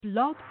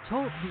Blog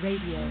Talk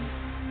Radio.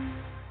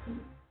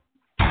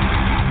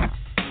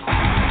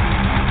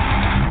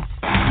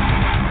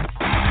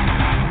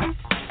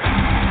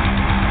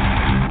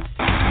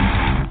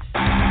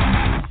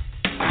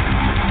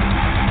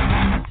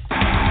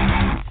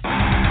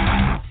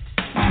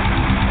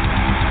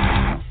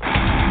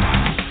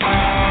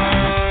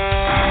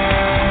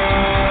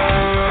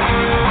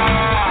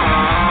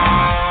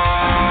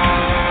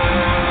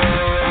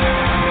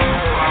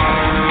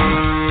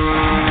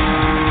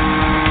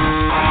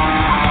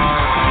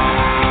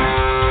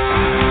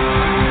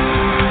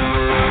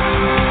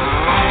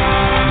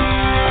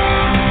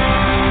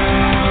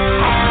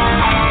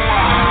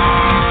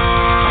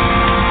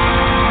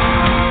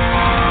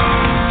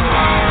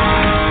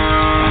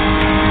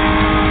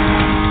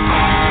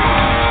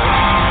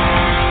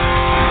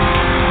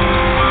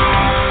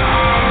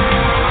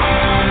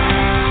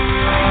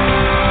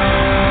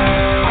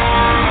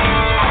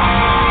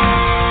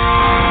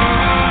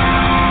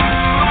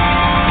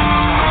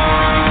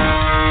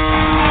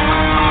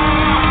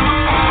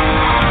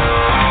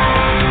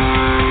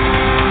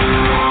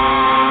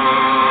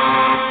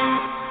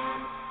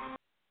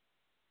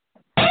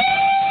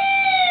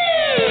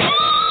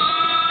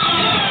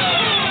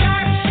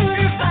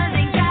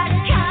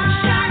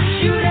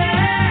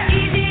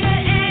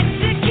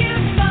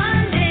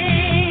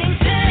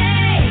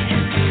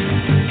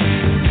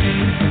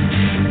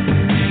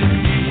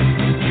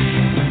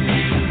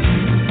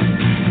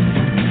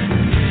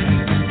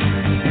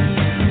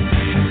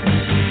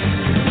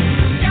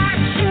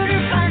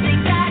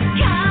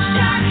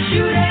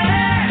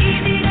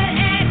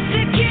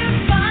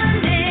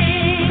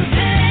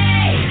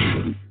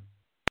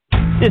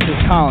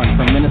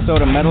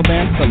 Minnesota metal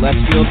band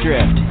Celestial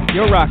Drift.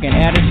 You're rocking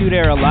Attitude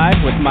Era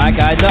live with my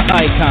guy, the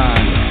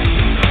Icon.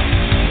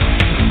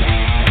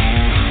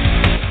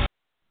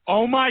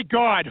 Oh my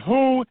God,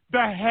 who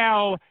the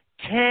hell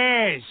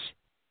cares?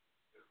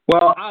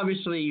 Well,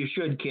 obviously you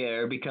should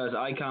care because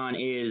Icon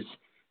is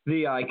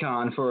the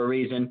icon for a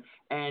reason.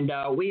 And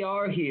we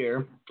are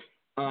here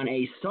on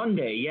a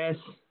Sunday, yes,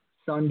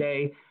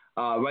 Sunday,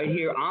 right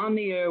here on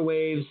the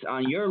airwaves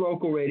on your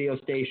local radio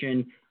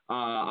station.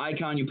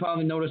 Icon, you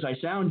probably noticed I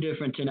sound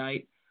different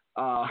tonight,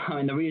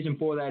 and the reason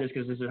for that is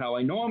because this is how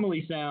I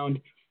normally sound,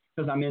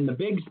 because I'm in the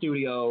big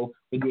studio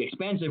with the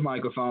expensive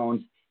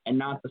microphones and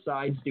not the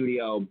side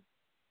studio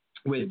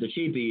with the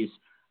cheapies,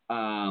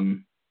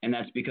 and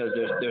that's because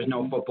there's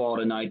no football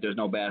tonight, there's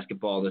no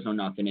basketball, there's no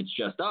nothing, it's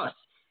just us.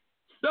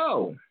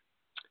 So,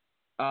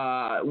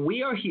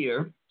 we are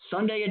here,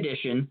 Sunday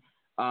edition.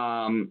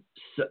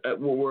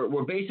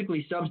 We're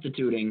basically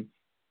substituting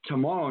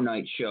tomorrow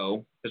night's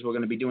show, because we're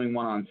going to be doing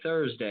one on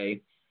Thursday,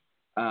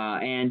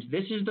 and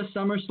this is the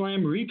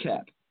SummerSlam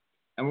recap.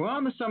 And we're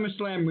on the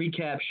SummerSlam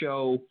recap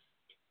show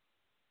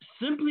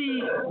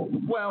simply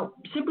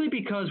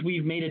because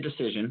we've made a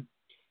decision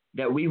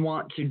that we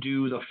want to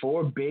do the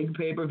 4 big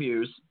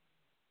pay-per-views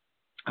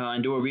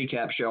and do a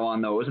recap show on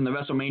those. And the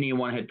WrestleMania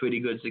one had pretty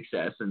good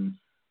success, and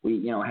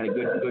we had a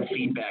good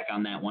feedback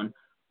on that one.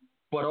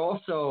 But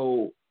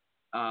also,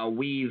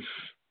 we've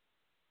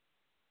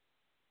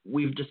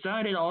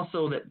decided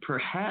also that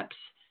perhaps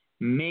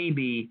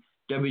maybe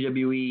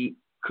WWE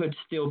could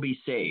still be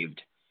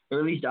saved, or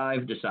at least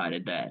I've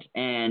decided that.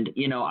 And,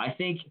 I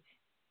think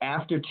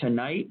after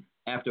tonight,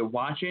 after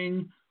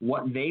watching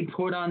what they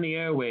put on the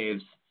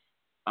airwaves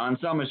on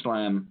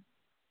SummerSlam,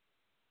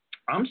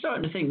 I'm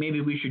starting to think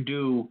maybe we should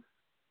do,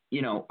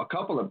 a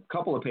couple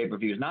of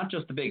pay-per-views, not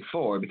just the big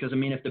 4, because,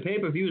 if the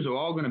pay-per-views are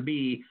all going to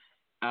be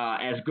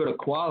as good a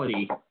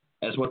quality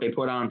as what they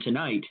put on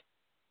tonight,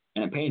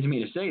 and it pains me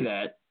to say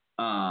that,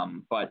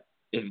 but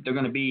if they're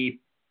going to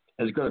be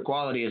as good a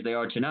quality as they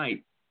are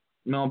tonight,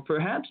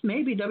 perhaps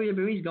maybe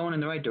WWE's going in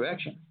the right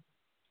direction.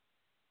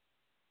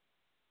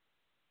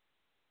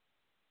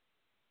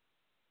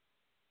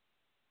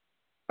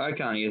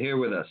 Icon, you here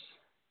with us?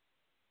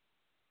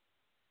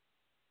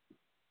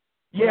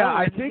 Yeah,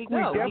 I think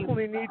we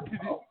definitely need to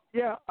do.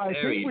 Yeah, I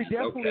think we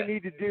definitely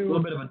need to do a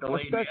little bit of a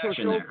delayed special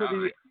show there. for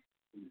the.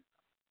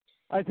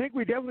 I think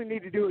we definitely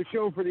need to do a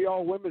show for the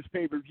all-women's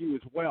pay-per-view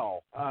as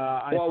well.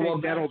 I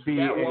think that'll be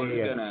that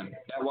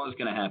was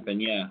gonna happen,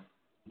 yeah.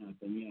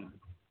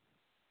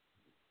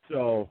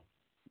 So,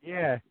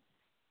 yeah.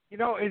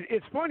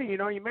 It's funny, you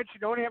mentioned you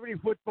don't have any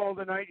football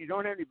tonight, you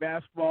don't have any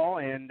basketball,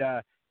 and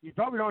you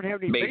probably don't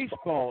have any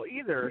baseball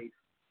either.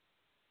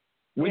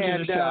 Which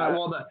is a shot.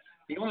 Well,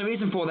 the only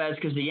reason for that is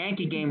because the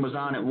Yankee game was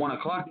on at 1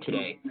 o'clock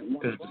today,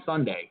 because it's a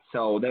Sunday,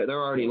 so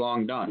they're already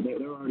long done.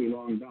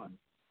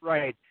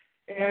 Right.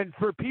 And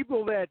for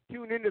people that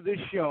tune into this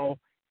show,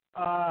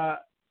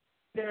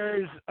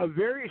 there's a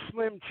very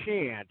slim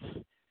chance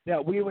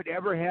that we would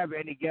ever have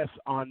any guests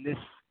on this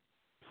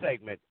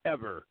segment,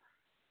 ever.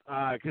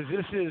 Because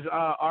this is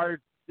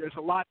there's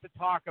a lot to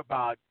talk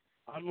about,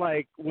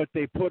 unlike what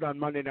they put on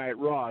Monday Night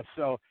Raw.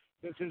 So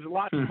since there's a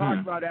lot to talk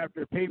about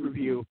after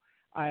pay-per-view,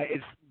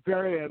 it's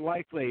very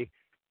unlikely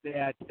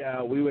that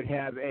we would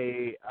have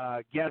a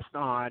guest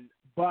on.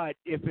 But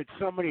if it's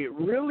somebody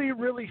really,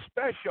 really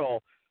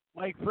special,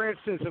 Like, for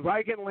instance, if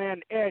I can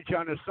land Edge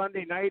on a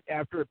Sunday night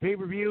after a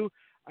pay-per-view,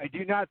 I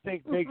do not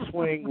think Big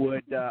Swing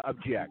would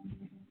object.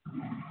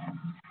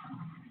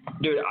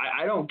 Dude,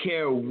 I don't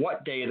care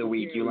what day of the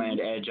week you land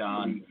Edge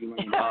on.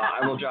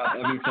 I will drop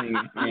everything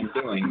I'm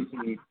doing.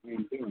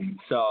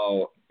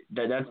 So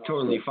that's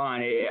totally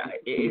fine.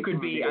 It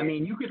could be. I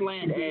mean, you could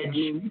land Edge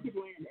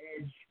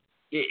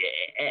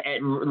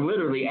at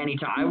literally any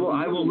time.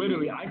 I will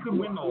literally. I could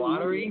win the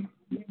lottery,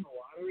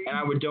 and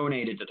I would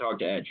donate it to talk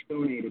to Edge.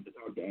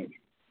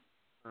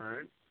 All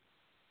right.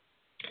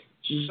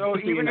 So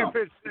even if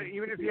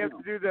you have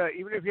to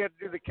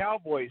do the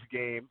Cowboys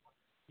game,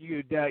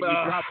 you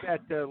drop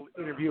that to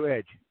interview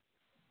Edge.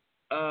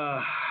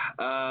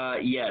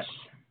 Yes.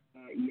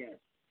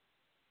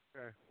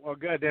 Okay. Well,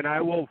 good. Then I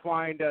will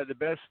find the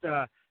best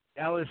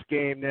Dallas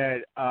game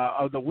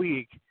of the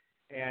week,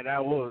 and I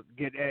will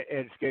get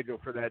Ed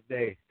scheduled for that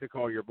day to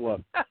call your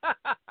bluff.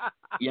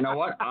 You know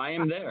what? I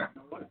am there.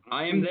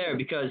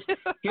 Because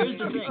here's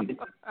the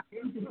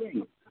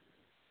thing.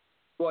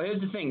 Well,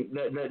 here's the thing.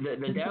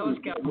 The Dallas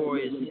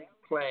Cowboys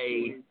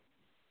play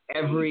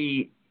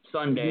every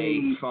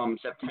Sunday from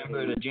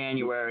September to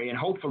January, and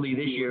hopefully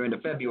this year into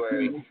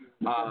February.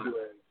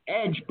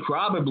 Edge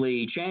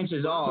probably,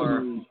 chances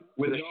are,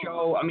 with a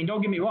show. I mean,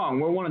 don't get me wrong.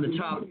 We're one of the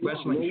top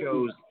wrestling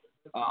shows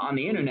on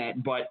the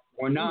internet, but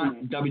we're not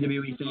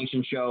WWE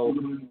sanctioned show,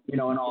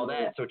 and all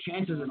that. So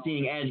chances of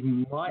seeing Edge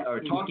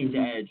talking to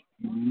Edge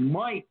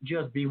might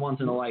just be once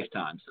in a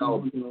lifetime.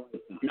 So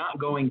not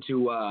going to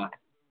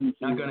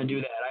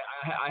do that.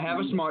 I have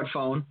a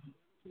smartphone.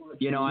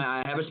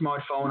 I have a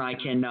smartphone. I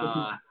can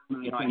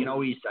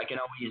always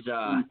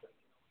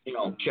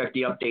check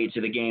the updates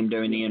of the game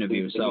during the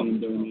interview. So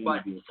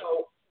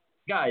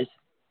guys,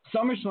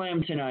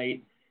 SummerSlam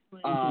tonight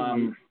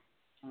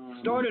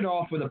started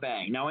off with a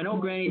bang. Now I know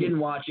Granny didn't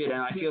watch it,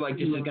 and I feel like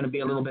this is going to be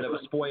a little bit of a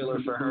spoiler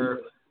for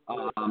her.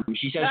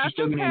 She says she's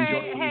still going to enjoy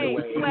it either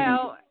way.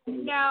 Well,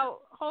 now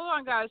hold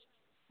on, guys.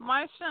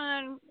 My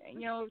son,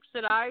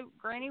 said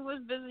Granny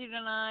was busy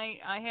tonight.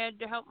 I had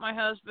to help my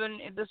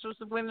husband. This was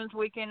the women's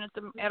weekend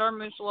at our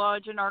Moose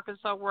Lodge in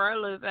Arkansas, where I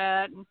live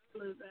at,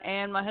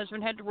 and my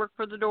husband had to work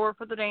for the door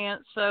for the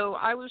dance, so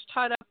I was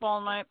tied up all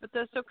night. But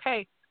that's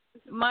okay.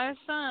 My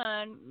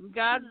son,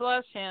 God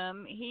bless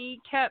him, he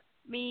kept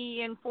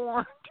me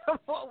informed of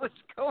what was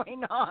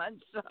going on.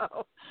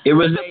 So it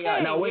was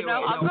okay. Now wait,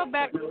 I'll go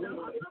back.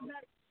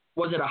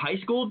 Was it a high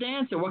school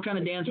dance, or what kind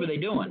of dance were they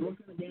doing?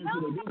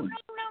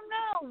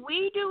 No.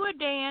 We do a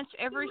dance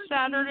every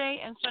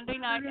Saturday and Sunday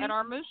night at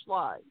our Moose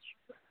Lodge.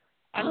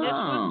 And this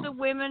was the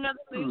Women of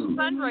the Moose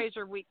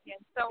fundraiser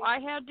weekend. So I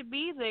had to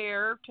be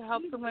there to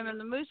help the Women of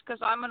the Moose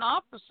because I'm an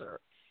officer.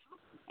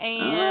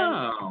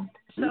 And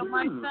so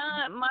my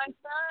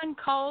son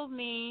called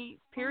me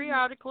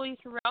periodically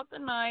throughout the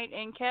night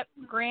and kept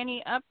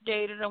Granny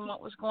updated on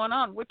what was going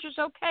on, which is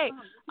okay.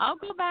 I'll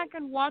go back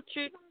and watch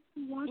it.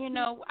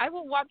 I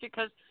will watch it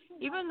because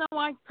even though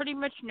I pretty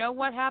much know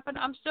what happened,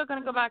 I'm still going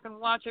to go back and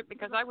watch it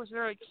because I was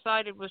very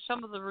excited with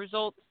some of the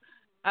results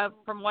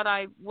from what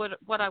I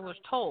was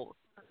told.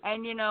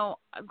 And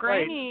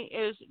Granny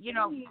is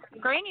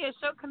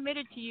so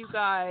committed to you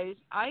guys.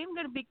 I am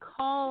going to be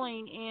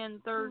calling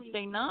in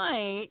Thursday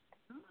night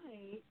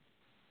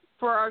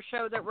for our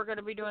show that we're going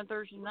to be doing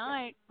Thursday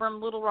night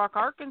from Little Rock,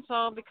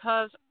 Arkansas,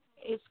 because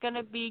it's going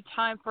to be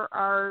time for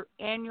our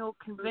annual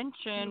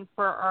convention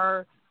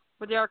for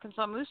the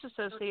Arkansas Moose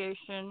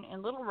Association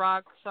in Little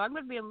Rock. So I'm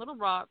going to be in Little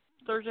Rock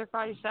Thursday,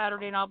 Friday,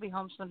 Saturday, and I'll be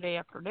home Sunday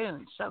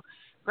afternoon. So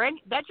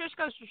Granny, that just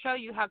goes to show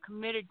you how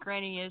committed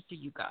Granny is to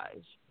you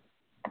guys.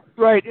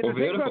 Right. And the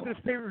thing about this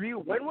pay-per-view,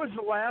 when was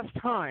the last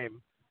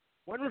time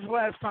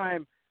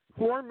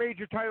 4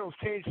 major titles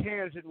changed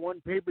hands in one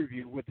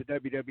pay-per-view with the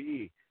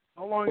WWE?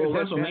 How long is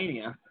that?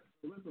 WrestleMania.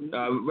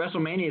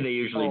 WrestleMania, they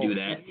usually do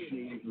that.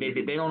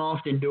 They don't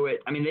often do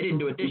it. I mean, they didn't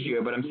do it this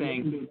year, but I'm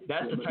saying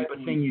that's the type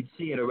of thing you'd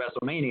see at a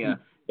WrestleMania.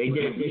 They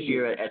did it this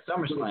year at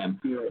SummerSlam.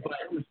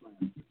 But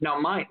now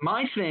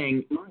my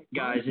thing,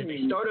 guys, is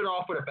they started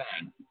off with a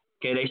bang.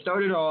 Okay, they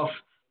started off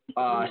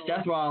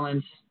Seth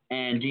Rollins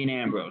and Dean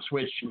Ambrose,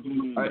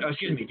 Dean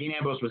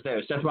Ambrose was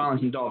there. Seth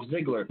Rollins and Dolph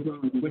Ziggler,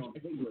 which I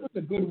think was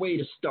a good way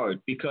to start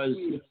because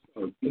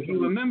if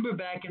you remember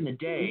back in the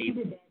day,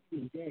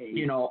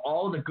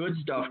 all the good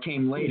stuff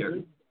came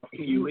later.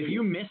 If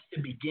you missed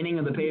the beginning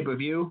of the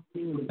pay-per-view,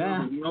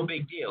 no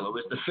big deal. It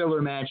was the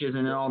filler matches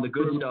and then all the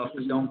good stuff,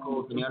 the Stone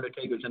Colds and the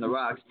Undertakers and the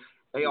Rocks.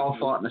 They all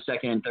fought in the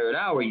second and third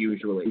hour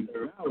usually.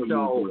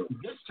 So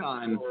this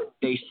time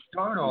they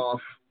start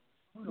off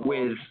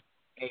with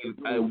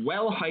a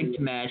well-hyped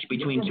match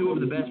between two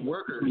of the best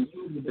workers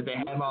that they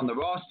have on the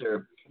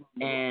roster.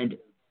 And,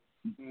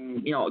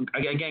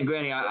 again,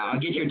 Granny, I'll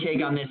get your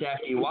take on this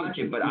after you watch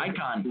it, but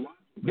Icon,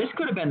 this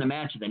could have been the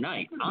match of the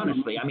night,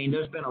 honestly. I mean,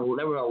 there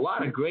were a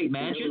lot of great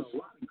matches,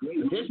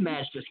 but this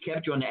match just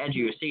kept you on the edge of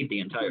your seat the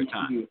entire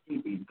time.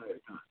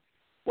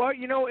 Well,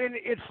 and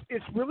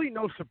it's really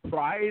no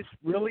surprise,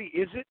 really,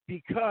 is it?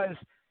 Because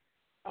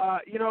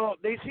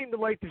they seem to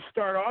like to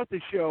start off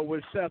the show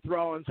with Seth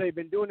Rollins. They've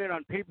been doing it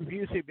on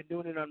pay-per-views. They've been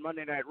doing it on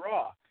Monday Night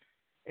Raw.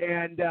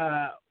 And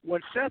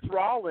when Seth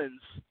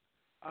Rollins,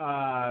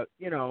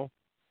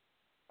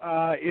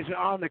 is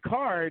on the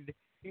card,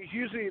 he's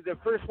usually the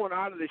first one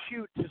out of the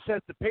chute to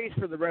set the pace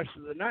for the rest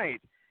of the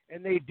night.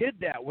 And they did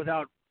that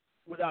without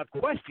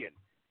question,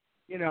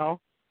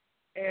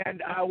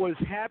 And I was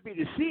happy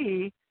to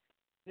see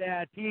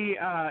that he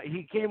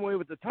came away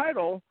with the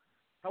title.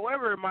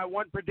 However, my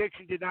one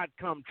prediction did not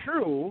come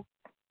true,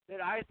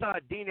 that I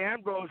thought Dean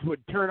Ambrose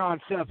would turn on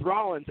Seth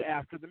Rollins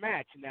after the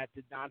match, and that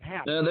did not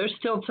happen. No, there's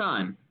still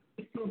time.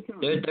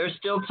 There's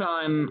still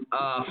time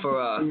for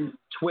a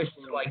twist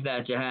like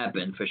that to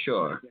happen, for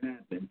sure.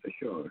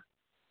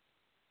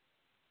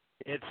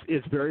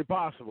 It's very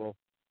possible.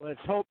 Let's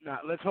hope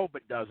not. Let's hope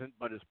it doesn't,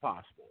 but it's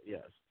possible,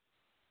 yes.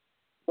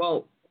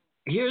 Well,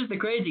 here's the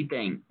crazy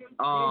thing.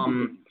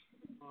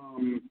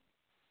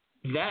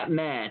 That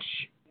match,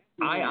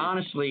 I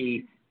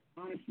honestly,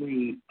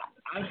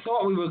 I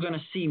thought we were going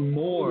to see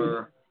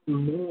more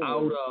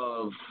out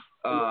of.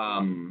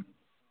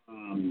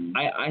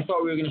 I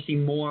thought we were going to see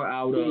more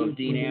out of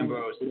Dean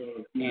Ambrose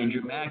and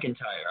Drew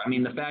McIntyre. I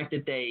mean, the fact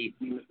that they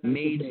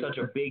made such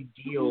a big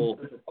deal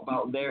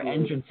about their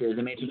entrances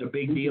and made such a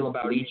big deal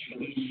about each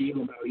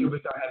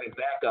superstar having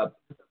backup,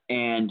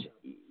 and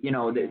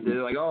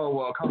they're like, oh,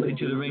 well, accompanied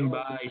to the ring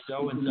by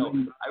so and so.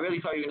 I really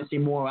thought you were going to see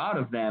more out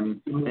of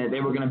them. That they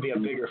were going to be a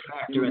bigger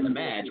factor in the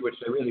match, which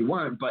they really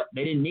weren't, but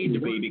they didn't need to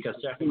be because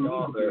Seth and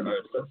Dolph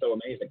are so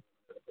amazing.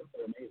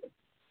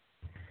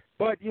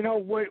 But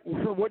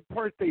for what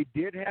part they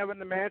did have in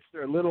the match,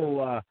 their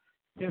little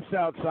hints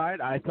outside,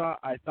 I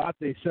thought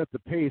they set the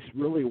pace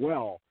really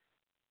well,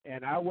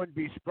 and I wouldn't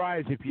be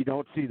surprised if you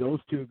don't see those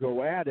two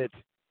go at it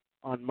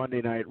on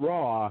Monday Night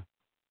Raw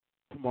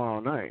tomorrow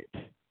night,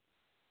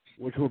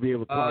 which we'll be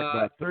able to talk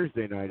about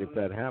Thursday night if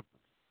that happens.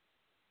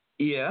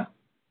 Yeah,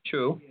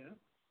 true.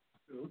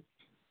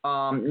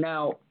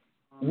 Now,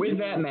 with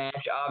that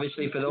match,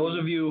 obviously, for those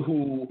of you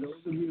who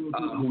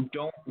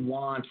don't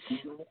want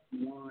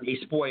a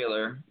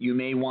spoiler, you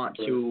may want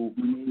to,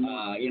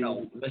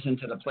 listen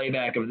to the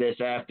playback of this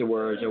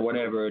afterwards or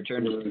whatever,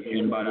 turn the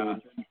station.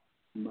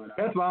 But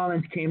Seth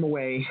Rollins came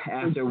away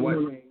after what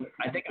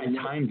I think I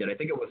timed it. I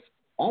think it was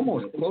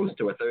almost close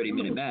to a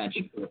 30-minute match.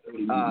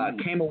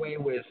 Came away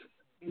with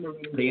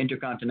the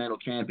Intercontinental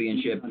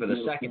Championship for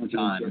the second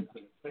time,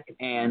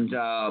 and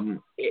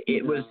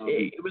it was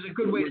a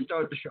good way to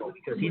start the show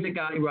because he's a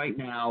guy right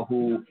now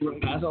who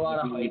has a lot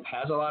of hype,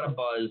 has a lot of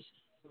buzz.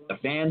 The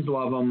fans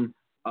love him,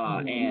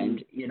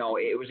 and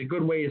it was a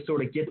good way to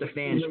sort of get the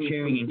fans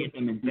cheering and get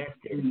them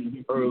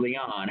invested early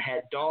on.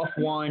 Had Dolph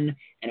won,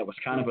 and it was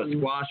kind of a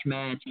squash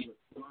match,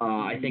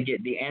 I think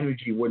the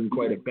energy wouldn't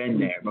quite have been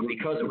there. But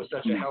because it was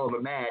such a hell of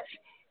a match,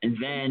 and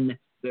then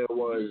there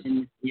was,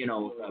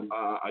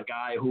 a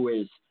guy who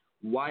is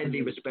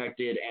widely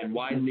respected and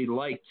widely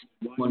liked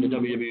on the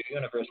WWE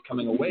Universe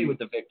coming away with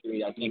the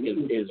victory, I think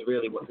is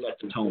really what sets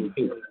the tone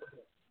too.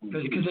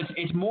 Because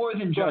it's more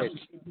than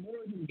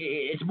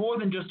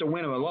just a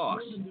win or a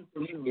loss.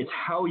 It's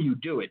how you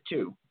do it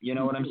too. You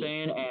know what I'm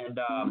saying?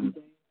 And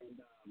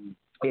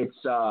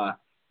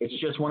it's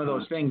just one of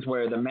those things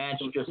where the match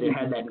it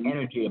had that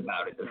energy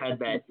about it. It had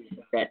that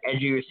edge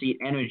of your seat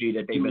energy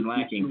that they've been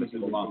lacking for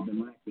so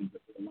long.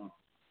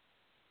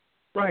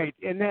 Right,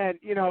 and then,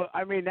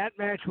 that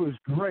match was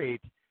great.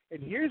 And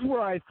here's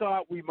where I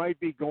thought we might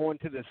be going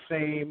to the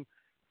same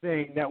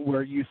thing that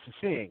we're used to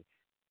seeing.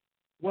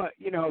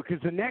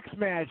 Because the next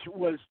match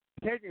was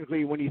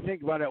technically, when you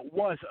think about it,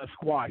 was a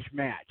squash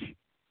match.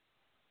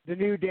 The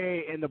New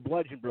Day and the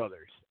Bludgeon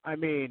Brothers. I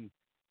mean,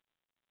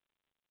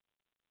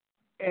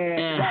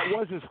 and that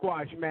was a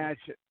squash match.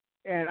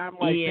 And I'm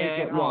like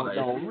thinking, oh,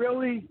 no,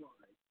 really?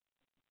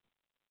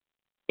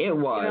 It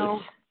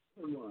was.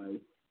 It was.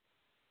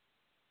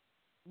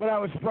 But I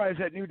was surprised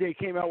that New Day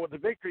came out with the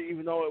victory,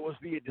 even though it was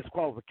via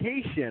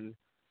disqualification.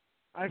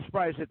 I'm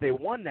surprised that they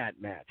won that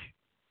match.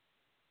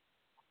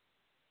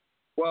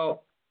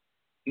 Well,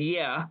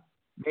 yeah,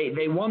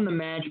 they won the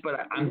match,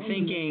 but I'm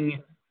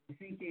thinking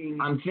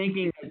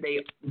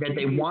that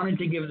they wanted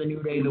to give the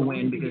New Day the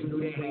win because New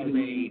Day has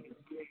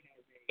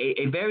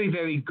a very,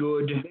 very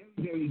good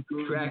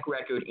track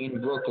record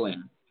in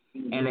Brooklyn,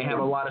 and they have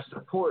a lot of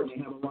support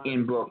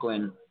in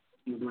Brooklyn.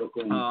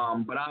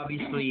 But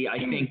obviously, I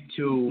think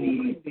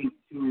to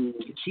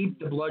keep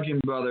the Bludgeon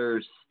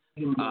Brothers,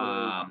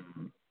 to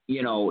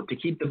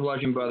keep the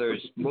Bludgeon Brothers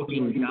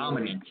looking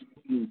dominant,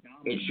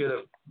 it should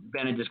have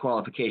been a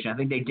disqualification. I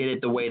think they did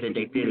it the way that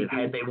they did it.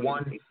 Had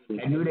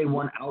New Day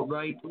won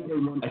outright,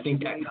 I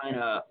think that kind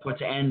of puts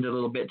an end a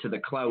little bit to the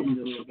clout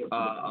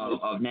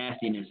of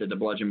nastiness that the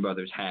Bludgeon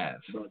Brothers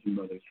have.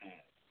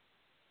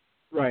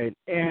 Right,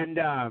 and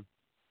the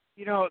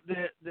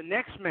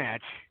next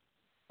match,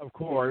 of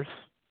course,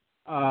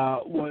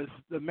 was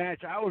the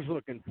match I was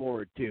looking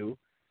forward to.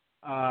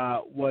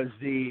 Was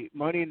the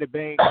Money in the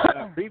Bank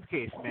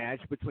briefcase match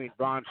between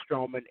Braun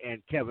Strowman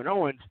and Kevin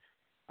Owens.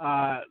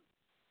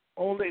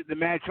 The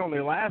match only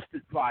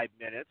lasted 5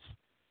 minutes,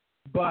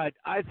 but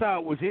I thought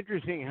it was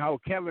interesting how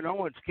Kevin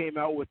Owens came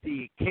out with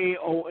the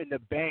KO in the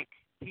Bank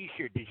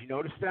T-shirt. Did you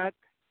notice that?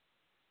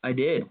 I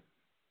did.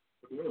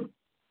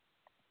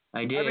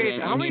 I did. I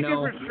mean, how many you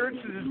know, different shirts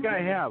does this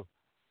guy have?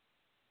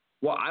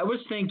 Well, I was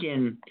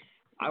thinking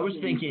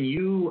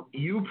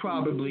you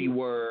probably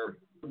were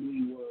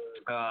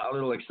a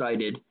little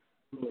excited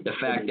the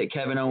fact that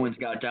Kevin Owens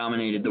got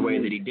dominated the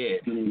way that he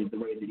did.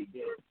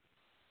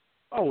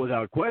 Oh,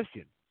 without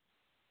question.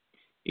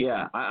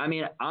 Yeah, I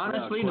mean,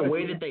 honestly, the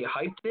way that they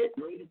hyped it,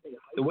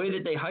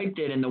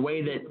 and the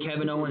way that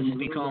Kevin Owens has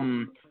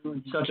become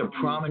such a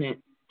prominent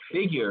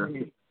figure,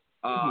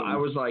 I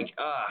was like,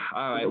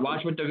 all right,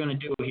 watch what they're going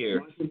to do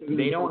here.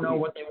 They don't know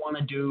what they want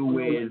to do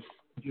with,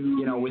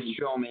 with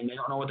Strowman. They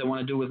don't know what they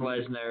want to do with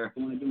Lesnar.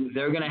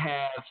 They're going to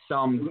have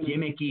some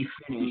gimmicky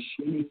finish,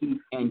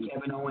 and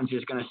Kevin Owens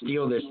is going to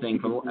steal this thing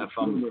from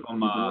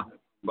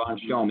Braun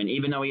Strowman.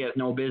 Even though he has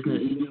no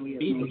business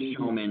beating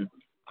Strowman,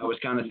 I was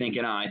kind of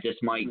thinking, all right, this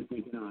might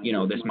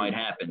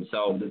happen.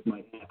 So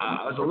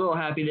I was a little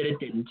happy that it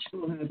didn't.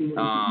 And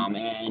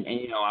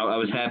I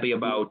was happy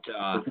about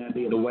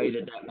the way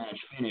that match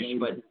finished.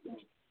 But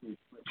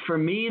for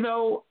me,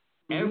 though,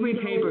 every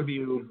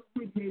pay-per-view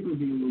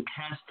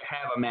has to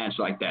have a match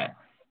like that.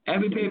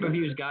 Every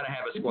pay-per-view's got to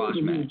have a squash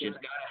match. It's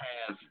got to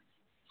have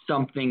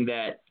something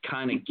that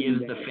kind of gives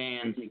the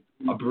fans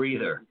a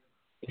breather.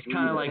 It's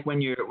kind of like when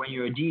you're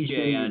a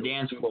DJ on a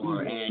dance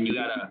floor and you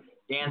got a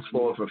dance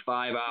floor for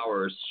 5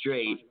 hours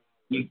straight.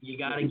 You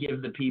got to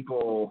give the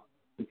people,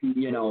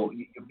 you've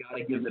got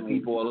to give the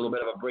people a little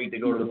bit of a break to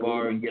go to the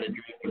bar and get a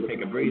drink and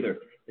take a breather.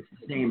 It's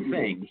the same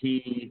thing.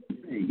 He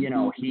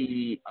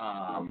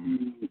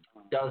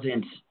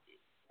doesn't.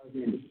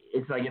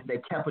 It's like if they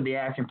kept with the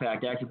action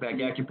pack, they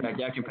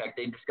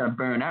just got to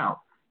burn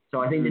out.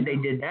 So I think that they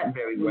did that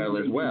very well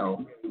as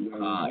well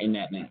in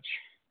that match.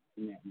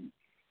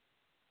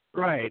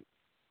 Right,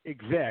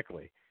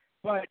 exactly.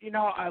 But,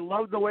 I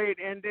love the way it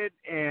ended,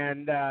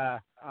 and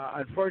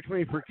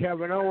unfortunately for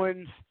Kevin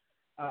Owens,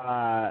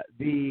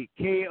 the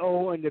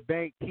KO and the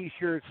Bank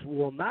T-shirts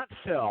will not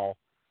sell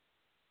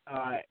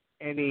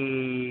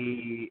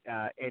any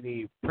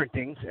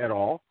printings at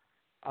all.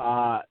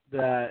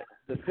 The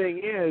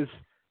thing is,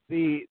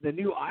 the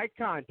new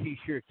Icon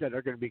T-shirts that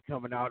are going to be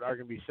coming out are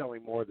going to be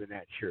selling more than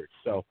that shirt.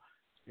 So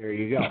there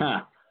you go.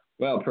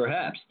 Well,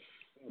 perhaps.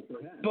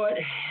 But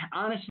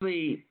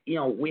honestly,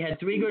 we had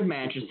 3 good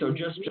matches. So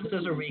just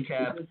as a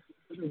recap,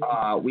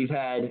 we've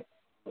had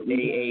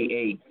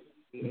a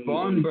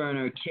barn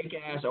burner,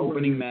 kick-ass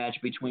opening match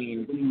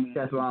between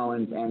Seth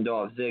Rollins and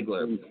Dolph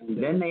Ziggler.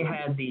 Then they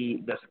had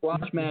the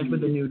squash match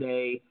with the New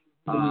Day,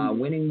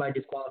 winning by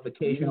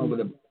disqualification over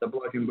the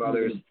Bludgeon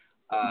Brothers.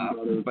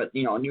 But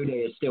New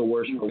Day is still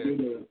worse for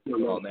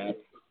all that.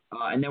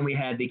 And then we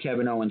had the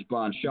Kevin Owens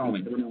Braun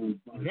Strowman.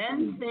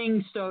 Then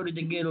things started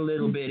to get a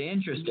little bit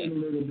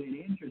interesting.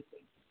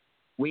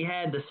 We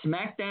had the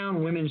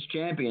SmackDown Women's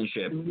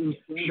Championship,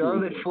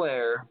 Charlotte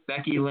Flair,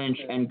 Becky Lynch,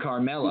 and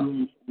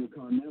Carmella.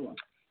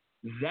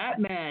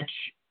 That match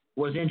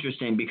was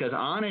interesting because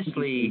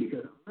honestly,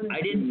 I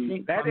didn't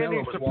think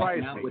Carmella was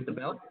walking out with the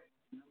belt.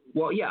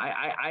 Well, yeah,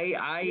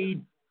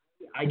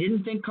 I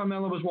didn't think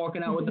Carmella was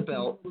walking out with the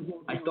belt.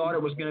 I thought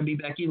it was going to be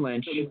Becky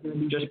Lynch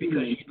just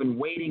because she's been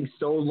waiting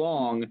so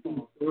long,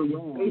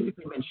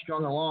 basically been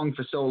strung along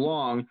for so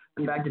long.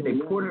 The fact that they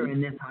put her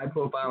in this high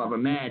profile of a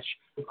match,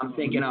 I'm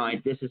thinking, all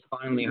right, this is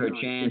finally her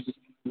chance.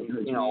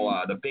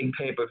 The big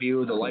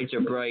pay-per-view, the lights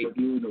are bright.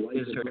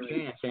 This is her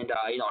chance. And,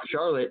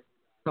 Charlotte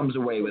comes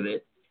away with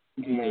it.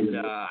 And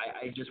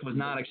I just was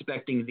not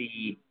expecting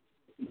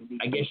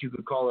I guess you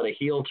could call it a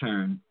heel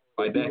turn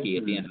by Becky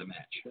at the end of the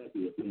match.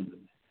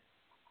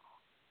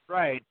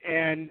 Right,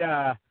 and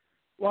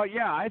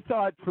I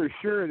thought for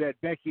sure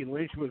that Becky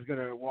Lynch was going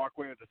to walk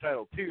away with the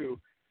title too,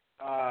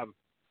 and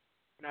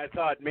I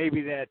thought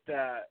maybe that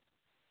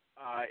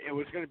it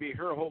was going to be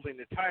her holding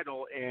the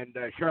title and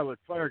Charlotte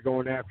Flair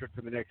going after it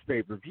for the next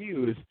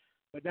pay-per-views,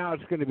 but now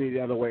it's going to be the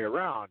other way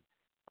around.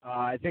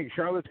 I think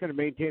Charlotte's going to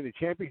maintain the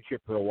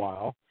championship for a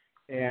while,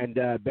 and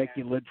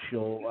Becky Lynch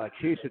will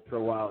chase it for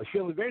a while.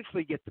 She'll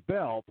eventually get the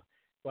belt,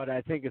 but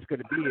I think it's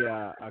going to be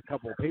a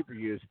couple of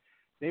pay-per-views.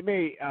 They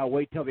may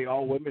wait till the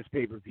all-women's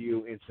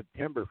pay-per-view in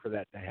September for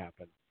that to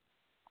happen.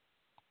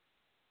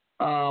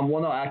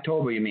 No,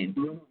 October, you mean.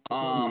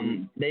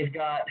 They've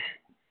got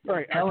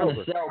Hell in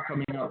a Cell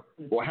coming up.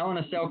 Well, Hell in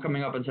a Cell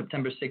coming up on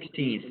September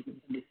 16th.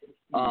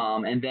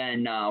 And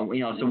then, so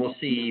we'll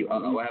see.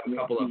 We'll have a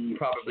couple of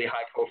probably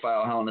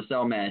high-profile Hell in a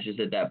Cell matches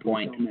at that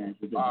point.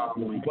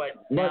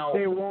 But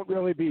they won't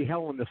really be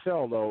Hell in a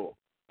Cell, though,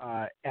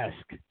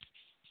 esque.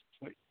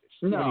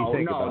 No,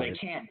 they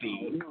can't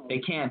be. They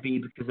can't be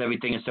because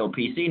everything is so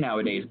PC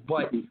nowadays.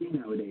 But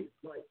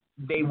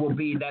they will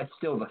be. That's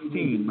still the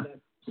theme.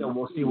 So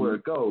we'll see where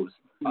it goes.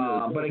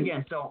 But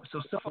again, so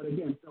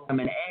I'm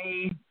an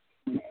A,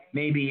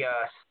 maybe a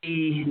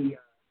C,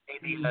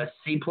 maybe a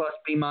C plus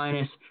B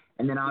minus,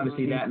 and then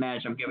obviously that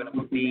match I'm giving them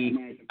a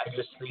B. I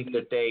just think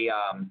that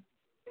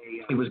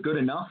it was good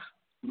enough.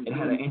 It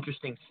had an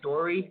interesting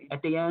story at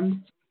the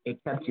end.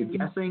 It kept you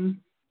guessing,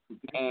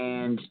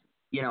 and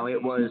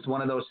it was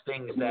one of those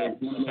things that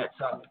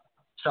sets up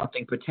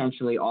something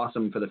potentially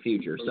awesome for the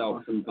future.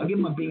 So I'll give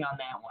him a B on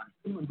that one.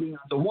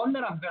 The one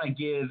that I'm going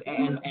to give,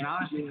 and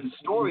honestly, the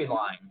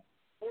storyline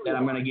that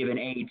I'm going to give an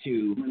A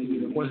to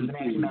was the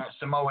next match,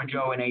 Samoa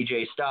Joe and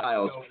AJ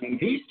Styles.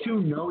 These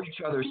two know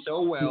each other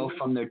so well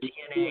from their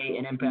TNA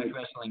and Impact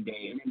Wrestling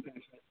days.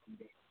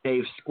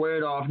 They've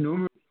squared off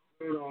numerous.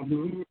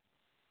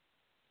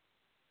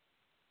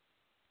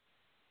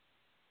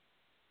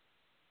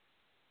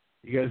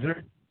 You guys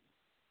there?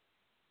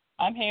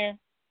 I'm here.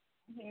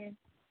 Did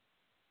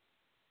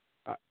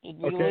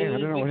we Okay, lose I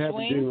don't know Big what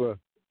happened Swing? to.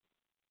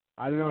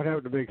 I don't know what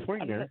happened to Big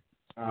Swing there.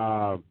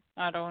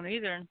 I don't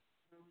either.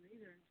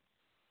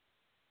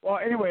 Well,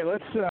 anyway,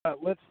 let's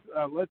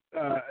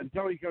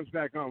until he comes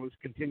back on, let's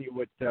continue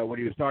what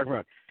he was talking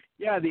about.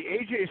 Yeah, the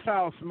AJ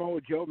Styles Samoa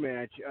Joe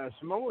match.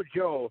 Samoa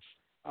Joe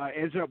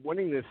ends up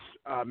winning this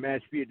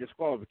match via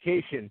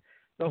disqualification.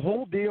 The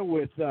whole deal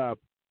with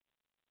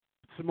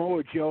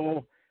Samoa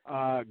Joe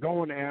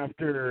going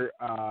after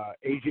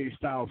AJ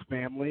Styles'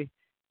 family,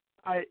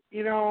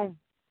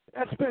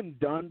 that's been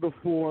done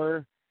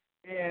before,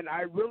 and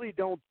I really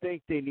don't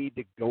think they need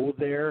to go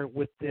there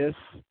with this.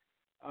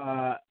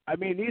 I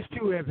mean, these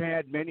two have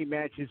had many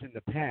matches in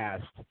the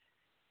past,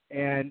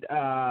 and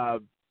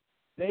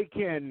they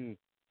can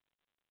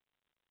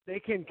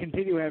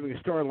continue having a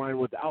storyline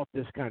without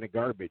this kind of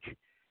garbage.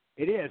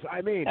 It is.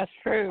 I mean, that's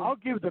true. I'll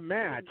give the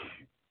match.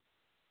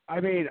 I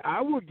mean,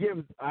 I will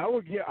give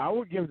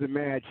the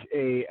match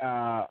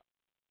a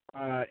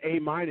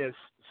minus,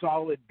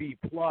 solid B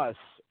plus.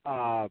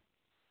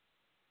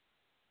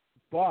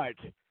 But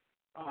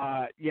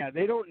yeah,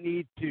 they don't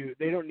need to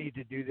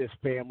do this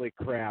family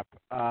crap.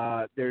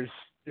 There's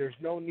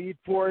no need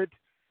for it.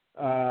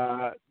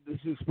 This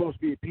is supposed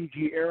to be a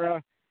PG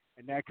era,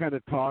 and that kind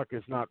of talk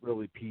is not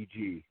really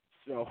PG.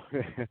 So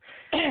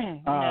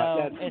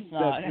no, it's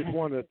not. That's just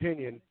one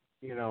opinion,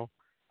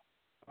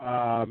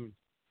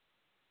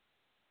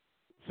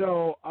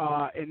 So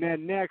and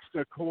then next,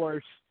 of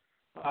course,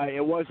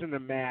 it wasn't a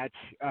match.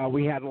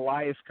 We had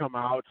Elias come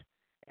out,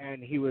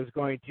 and he was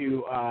going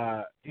to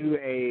do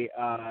a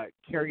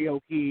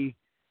karaoke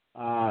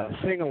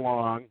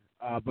sing-along,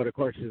 but of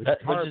course his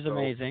guitar which is broke.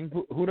 amazing.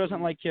 Who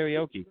doesn't like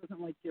karaoke?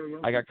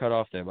 I got cut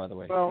off there, by the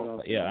way. Well,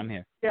 but yeah, I'm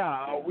here.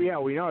 Yeah, we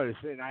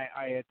noticed, and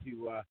I had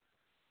to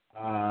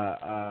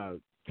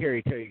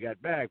carry till you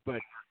got back.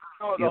 But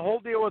the whole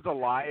deal with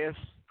Elias,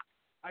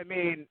 I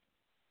mean,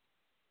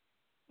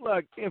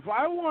 look, if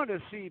I want to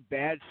see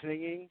bad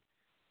singing,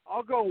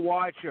 I'll go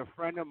watch a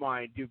friend of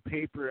mine do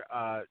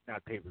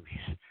not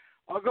pay-per-views.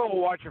 I'll go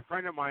watch a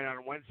friend of mine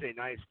on Wednesday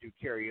nights do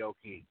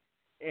karaoke,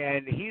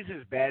 and he's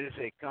as bad as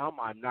they come.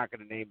 I'm not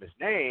going to name his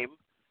name.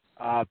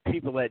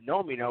 People that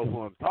know me know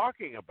who I'm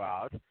talking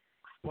about.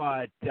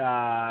 But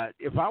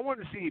if I want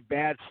to see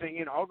bad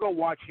singing, I'll go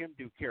watch him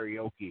do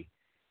karaoke.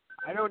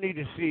 I don't need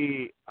to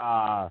see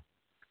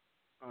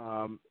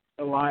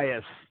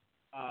Elias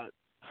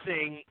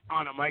sing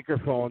on a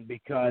microphone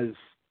because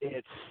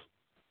it's.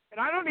 And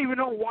I don't even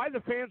know why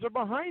the fans are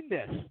behind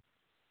this.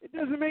 It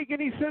doesn't make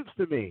any sense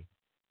to me.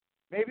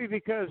 Maybe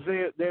because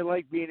they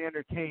like being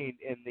entertained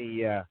in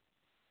the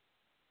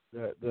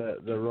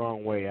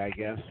wrong way, I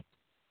guess.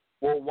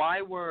 Well,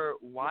 why were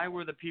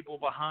the people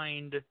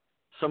behind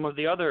some of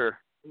the other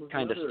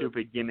kind of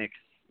stupid gimmicks,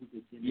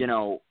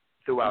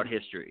 throughout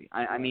history?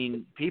 I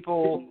mean,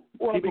 people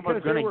are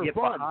going to get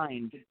fun.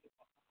 behind.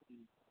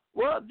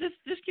 Well,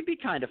 this can be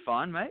kind of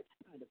fun, right?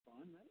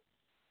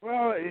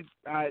 Well,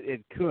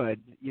 it could,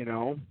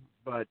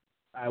 but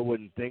I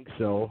wouldn't think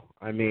so.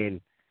 I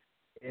mean,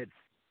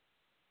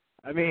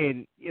 I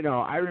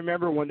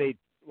remember when they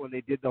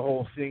did the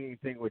whole singing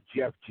thing with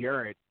Jeff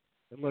Jarrett,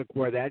 and look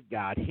where that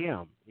got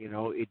him.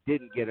 It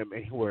didn't get him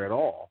anywhere at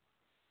all.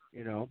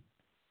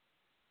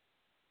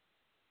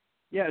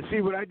 Yeah. See,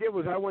 what I did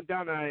was I went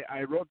down and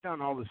I wrote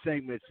down all the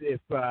segments.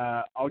 If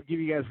I'll give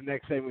you guys the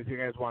next segment if you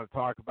guys want to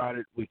talk about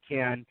it, we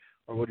can,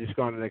 or we'll just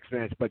go on to the next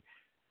match. But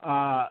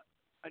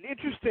an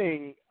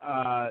interesting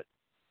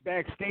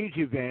backstage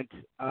event.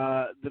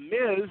 The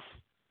Miz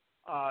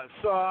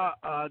saw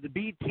the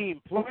B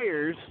Team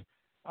players.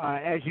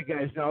 As you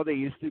guys know, they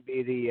used to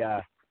be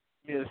the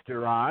Miz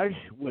Daraj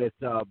with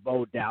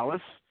Bo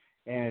Dallas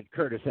and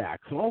Curtis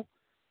Axel.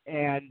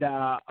 And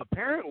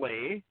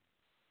apparently,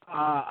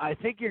 I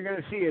think you're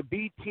going to see a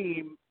B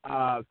Team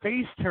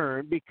face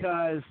turn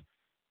because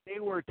they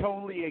were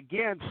totally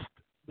against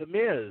the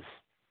Miz.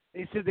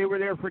 They said they were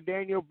there for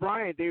Daniel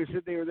Bryan. They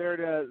said they were there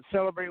to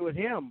celebrate with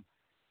him.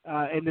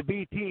 And the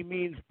B Team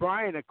means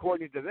Bryan,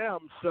 according to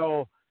them.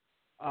 So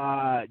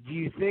do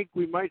you think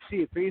we might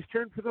see a face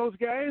turn for those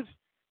guys?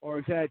 Or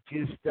is that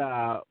just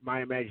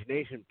my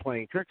imagination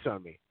playing tricks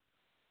on me?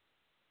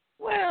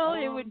 Well,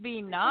 it would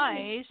be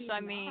nice. I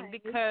mean,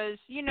 because,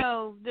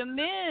 the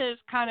Miz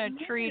kind of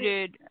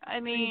treated,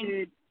 I'm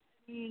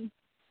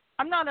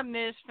not a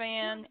Miz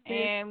fan,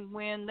 and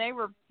when they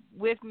were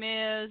with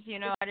Miz,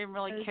 I didn't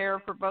really care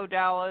for Bo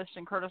Dallas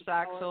and Curtis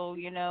Axel,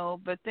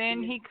 but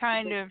then he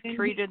kind of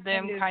treated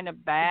them kind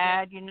of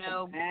bad,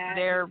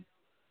 there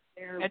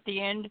at the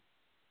end.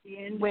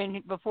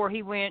 before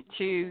he went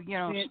to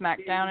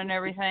SmackDown and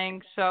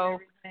everything. So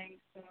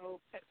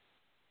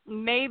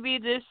maybe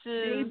this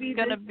is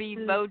going to be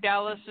Bo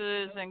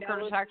Dallas's and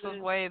Curtis Axel's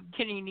way of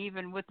getting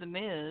even with the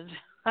Miz.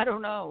 I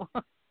don't know.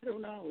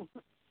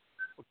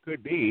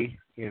 Could be,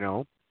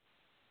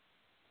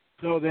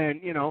 So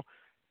then,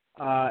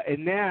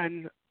 and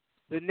then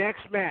the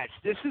next match.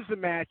 This is the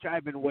match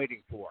I've been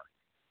waiting for.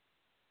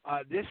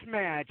 This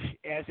match,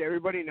 as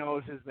everybody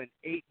knows, has been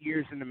 8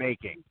 years in the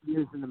making.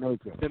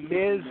 The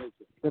Miz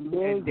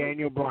and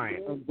Daniel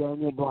Bryan.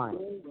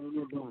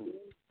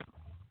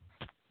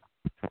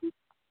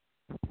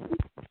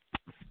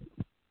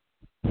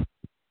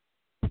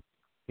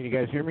 Can you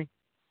guys hear me?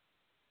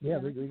 Yeah,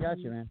 we got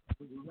you, man.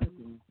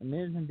 The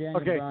Miz and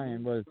Daniel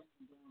Bryan was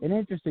an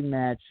interesting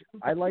match.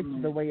 I liked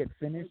the way it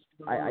finished.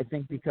 I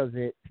think because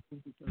it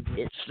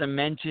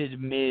cemented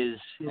Miz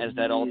as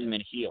that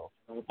ultimate heel.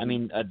 I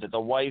mean, the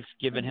wife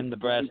giving him the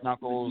brass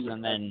knuckles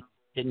and then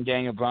hitting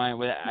Daniel Bryan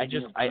with it.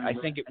 I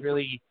think it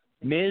really,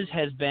 Miz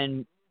has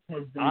been,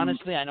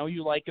 honestly, I know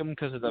you like him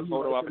because of the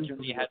photo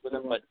opportunity you had with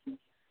him, but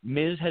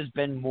Miz has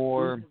been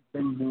more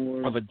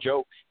of a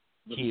joke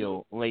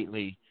heel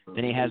lately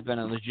than he has been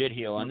a legit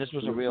heel, and this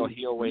was a real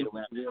heel way to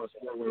win.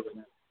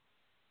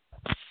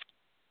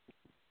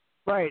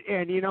 Right,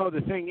 and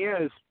the thing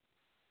is,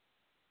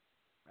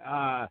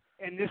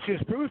 and this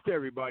just proves to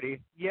everybody,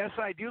 yes,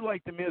 I do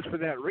like The Miz for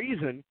that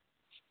reason.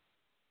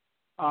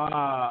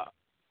 However,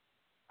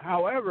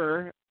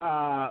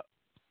 I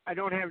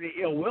don't have any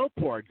ill will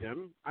towards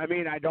him. I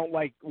mean, I don't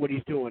like what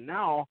he's doing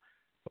now,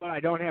 but I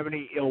don't have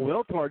any ill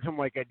will towards him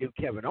like I do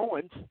Kevin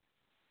Owens.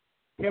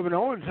 Kevin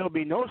Owens, there'll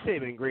be no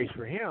saving grace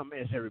for him,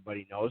 as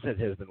everybody knows that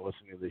has been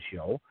listening to the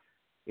show,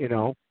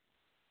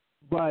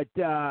 But,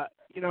 the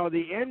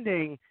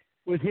ending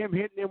with him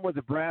hitting him with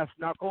the brass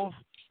knuckles,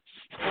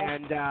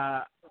 and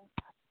I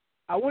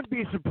wouldn't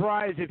be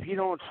surprised if you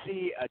don't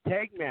see a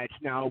tag match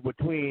now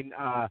between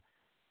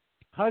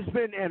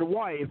husband and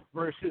wife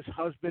versus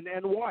husband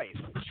and wife.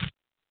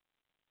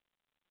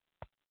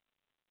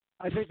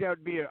 I think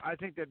that'd be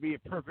a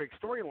perfect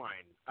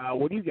storyline.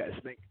 What do you guys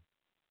think?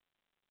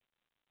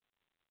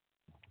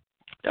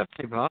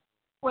 Definitely, Bob.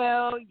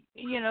 Well,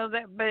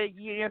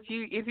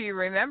 if you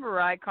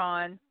remember,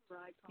 Icon,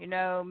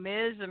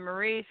 Miz and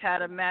Maurice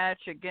had a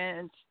match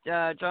against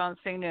John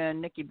Cena and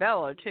Nikki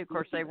Bella too. Of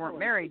course, they weren't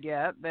married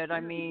yet, but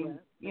I mean,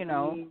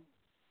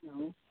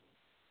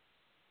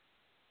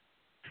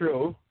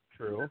 True.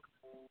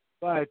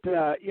 But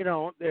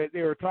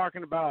they were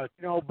talking about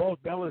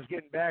both Bellas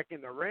getting back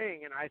in the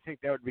ring, and I think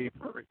that would be a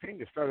perfect thing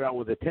to start out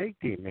with a tag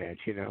team match.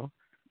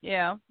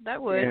 Yeah,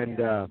 that would. And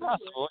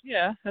possible.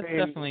 Yeah, that's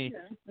definitely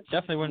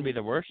wouldn't be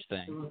the worst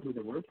thing.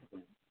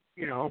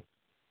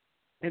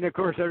 And of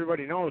course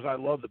everybody knows I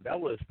love the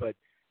Bellas, but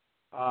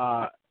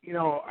I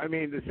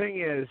mean the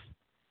thing is,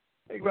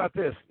 think about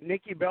this: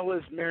 Nikki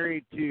Bella's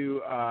married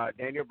to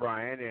Daniel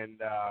Bryan, and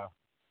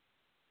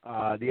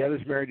the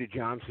other's married to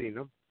John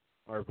Cena,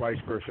 or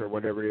vice versa, or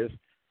whatever it is.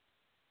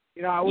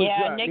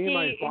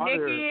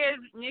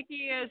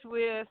 Nikki is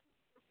with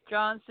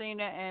John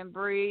Cena, and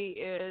Brie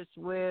is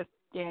with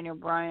Daniel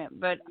Bryan.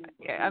 But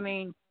I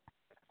mean,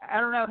 I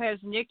don't know. Has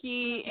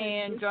Nikki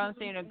and John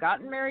Cena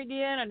gotten married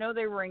yet? I know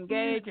they were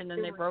engaged, and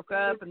then they broke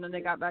up, and then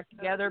they got back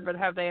together. But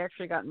have they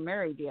actually gotten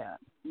married yet?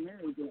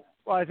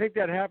 Well, I think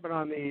that happened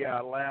on the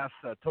last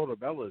Total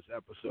Bellas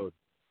episode.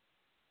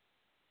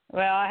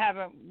 Well, I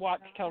haven't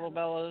watched Total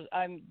Bellas.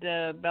 I'm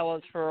the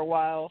Bellas for a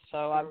while,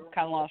 so I've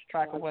kind of lost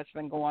track of what's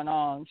been going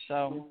on.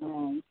 So,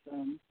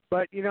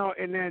 but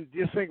and then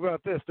just think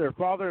about this: their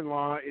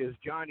father-in-law is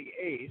Johnny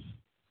Ace.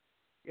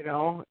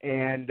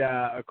 And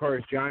of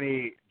course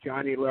Johnny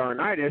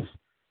Laurinaitis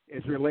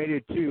is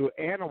related to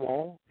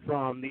Animal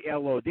from the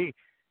LOD.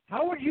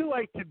 How would you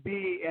like to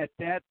be at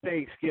that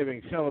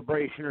Thanksgiving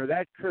celebration or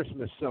that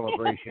Christmas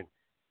celebration?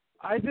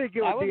 I think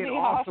it would be an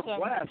awesome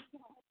blast.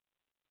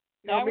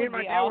 Me and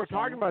my dad were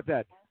talking about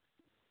that.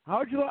 How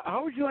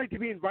would you like to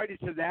be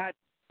invited to that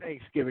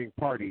Thanksgiving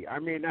party? I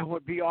mean, that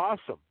would be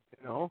awesome.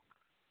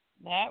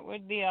 That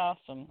would be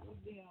awesome.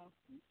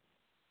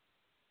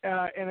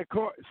 And of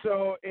course,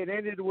 so it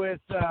ended with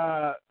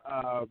the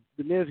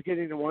Miz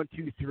getting the 1,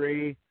 2,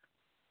 3.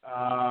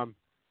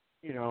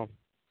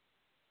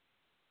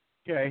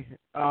 Okay.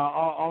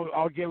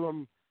 I'll give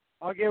him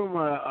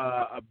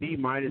a B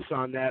minus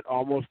on that,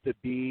 almost a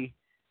B.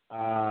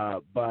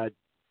 But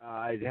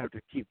I'd have to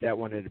keep that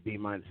one at a B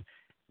minus.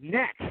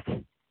 Next,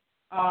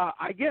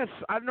 I guess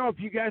I don't know if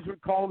you guys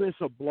would call this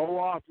a blow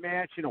off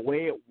match. In a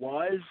way, it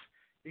was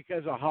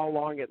because of how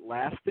long it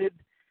lasted.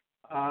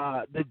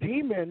 The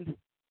Demon,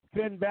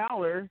 Finn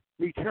Balor,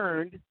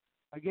 returned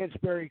against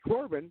Barry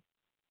Corbin,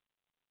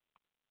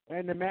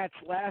 and the match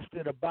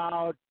lasted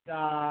about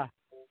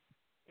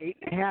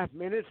 8.5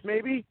 minutes,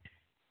 maybe.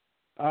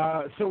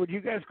 So would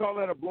you guys call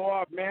that a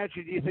blow-off match,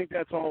 or do you think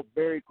that's all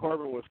Barry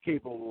Corbin was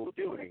capable of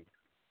doing,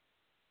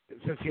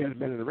 since he hasn't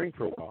been in the ring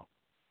for a while?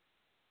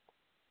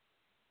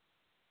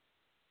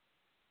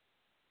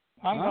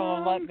 I'm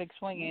going to let Big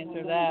Swing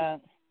answer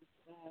that.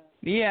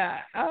 Yeah.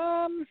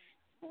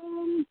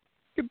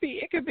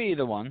 It could be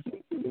either one.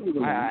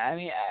 I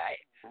mean,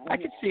 I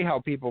could see how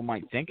people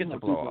might think it's a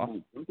blow off,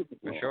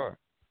 for sure.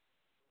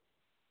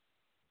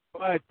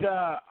 But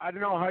I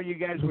don't know how you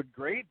guys would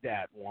grade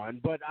that one.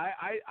 But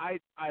I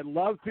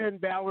love Finn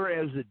Balor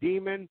as the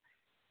Demon.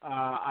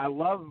 I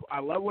love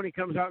when he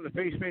comes out in the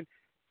face paint.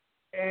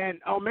 And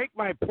I'll make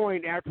my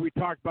point after we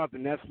talk about the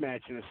next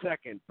match in a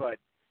second. But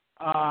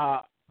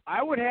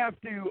I would have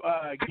to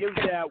give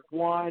that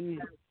one.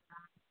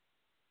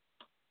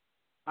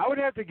 I would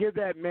have to give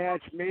that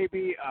match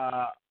maybe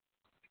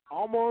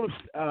almost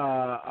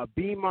a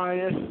B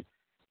minus,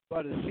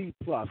 but a C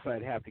plus.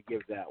 I'd have to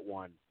give that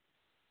one.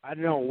 I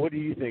don't know. What do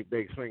you think,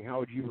 Big Swing? How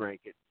would you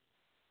rank it?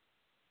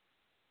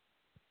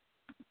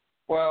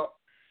 Well,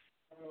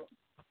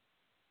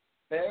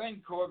 Baron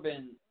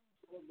Corbin.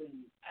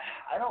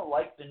 I don't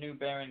like the new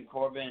Baron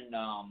Corbin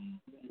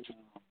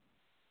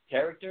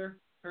character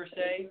per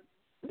se.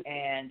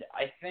 And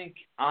I think,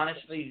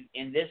 honestly,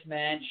 in this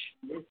match,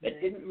 it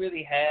didn't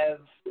really have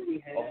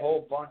a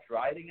whole bunch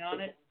riding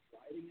on it.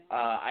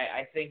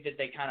 I think that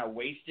they kind of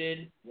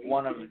wasted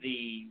one of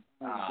the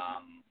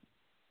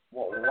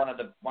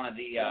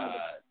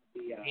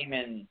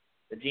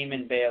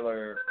Demon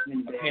Balor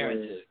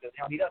appearances,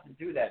 because he doesn't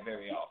do that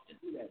very often.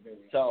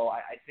 So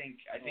I think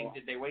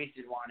that they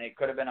wasted one. It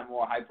could have been a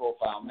more high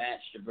profile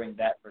match to bring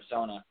that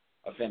persona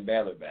of Finn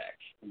Balor back.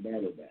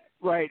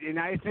 Right, and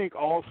I think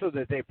also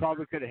that they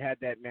probably could have had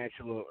that match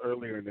a little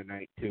earlier in the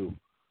night too.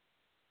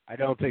 I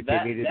don't think they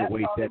needed to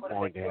wait that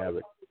long to have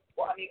it.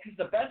 Well, I mean, because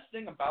the best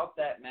thing about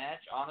that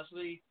match,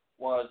 honestly,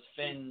 was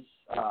Finn's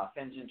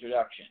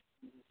introduction.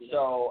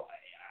 So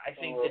I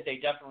think that they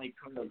definitely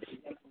could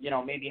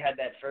have, maybe had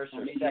that first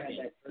or second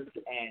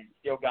and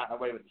still gotten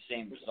away with the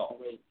same result.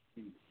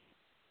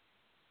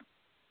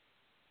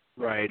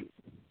 Right.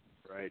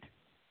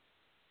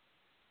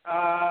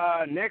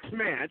 Next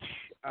match,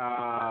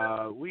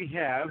 we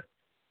have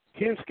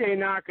Shinsuke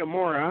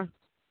Nakamura,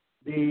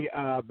 the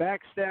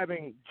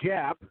backstabbing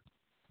Jap,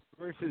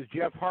 versus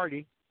Jeff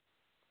Hardy.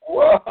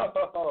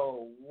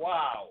 Whoa!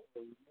 Wow.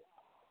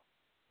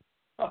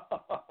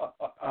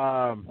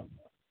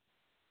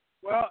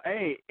 Well,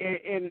 hey,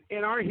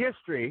 in our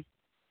history,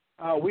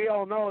 we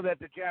all know that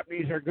the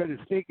Japanese are good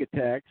at sneak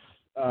attacks.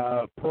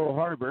 Pearl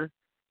Harbor,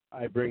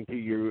 I bring to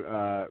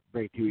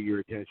your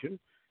attention.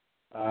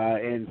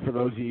 And for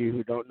those of you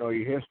who don't know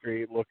your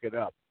history, look it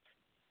up.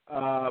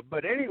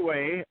 But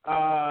anyway,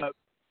 I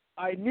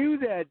knew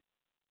that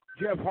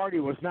Jeff Hardy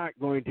was not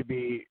going to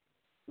be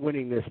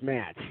winning this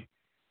match.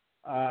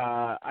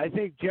 I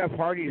think Jeff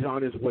Hardy's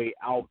on his way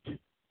out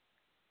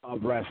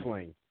of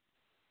wrestling.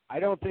 I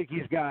don't think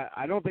he's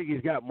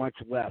got much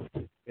left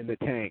in the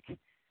tank.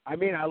 I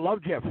mean, I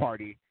love Jeff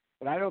Hardy,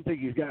 but I don't think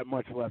he's got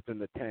much left in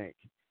the tank,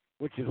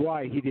 which is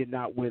why he did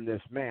not win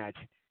this match.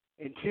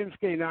 And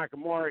Shinsuke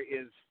Nakamura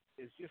is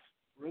just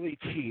really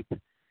cheap,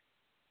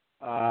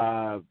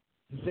 to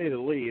say the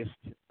least.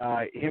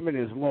 Him and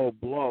his low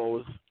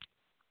blows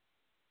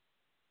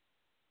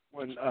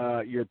when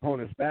your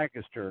opponent's back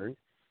is turned.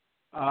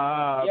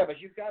 Yeah, but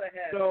you've got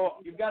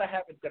to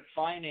have a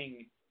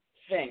defining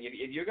thing.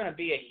 If you're going to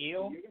be a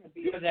heel,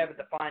 you have to have a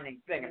defining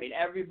thing. I mean,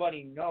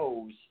 everybody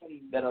knows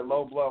that a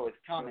low blow is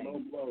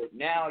coming.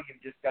 Now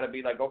you've just got to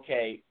be like,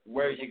 okay,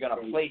 where is he going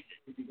to place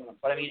it?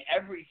 But I mean,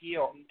 every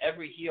heel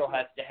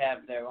has to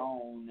have their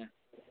own,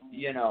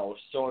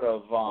 sort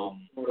of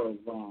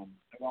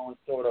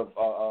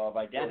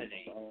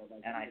identity,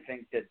 and I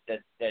think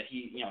that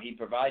he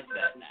provides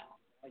that now.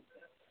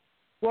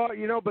 Well,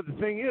 but the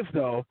thing is,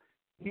 though,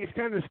 he's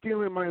kind of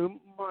stealing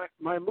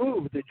my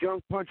move, the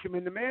junk punch him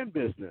in the man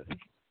business.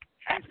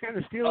 He's kind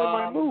of stealing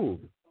my move.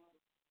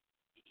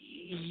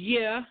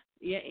 Yeah,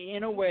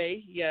 in a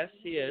way, yes,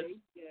 he is.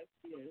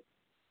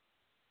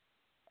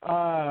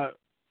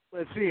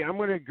 Let's see. I'm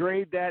going to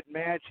grade that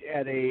match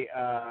at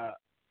a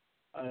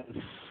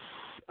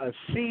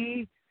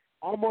C,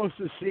 almost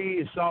a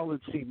C, a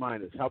solid C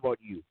minus. How about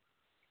you?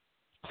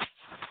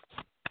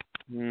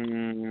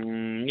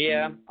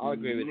 Yeah, I'll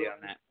agree with you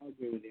on that.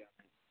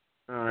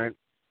 All right.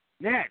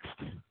 Next,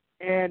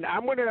 and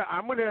I'm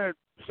gonna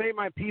say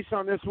my piece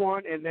on this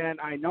one, and then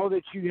I know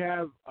that you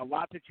have a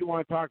lot that you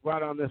want to talk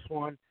about on this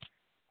one,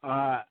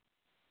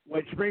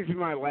 which brings me to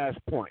my last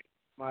point.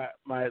 My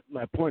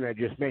point I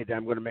just made that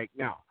I'm going to make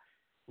now.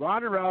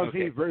 Ronda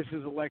Rousey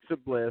versus Alexa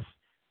Bliss,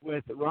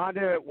 with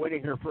Ronda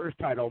winning her first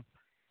title.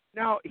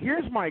 Now,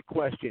 here's my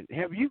question: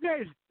 have you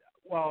guys?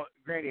 Well,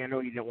 Granny, I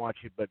know you didn't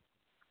watch it, but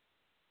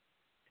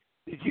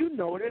did you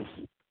notice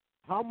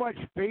how much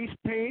face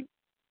paint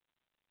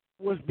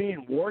was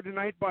being worn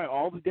tonight by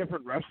all the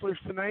different wrestlers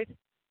tonight?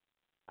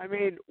 I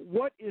mean,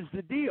 what is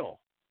the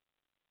deal?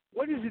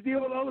 What is the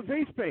deal with all the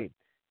face paint?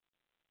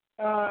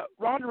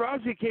 Ronda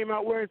Rousey came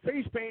out wearing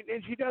face paint,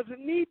 and she doesn't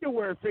need to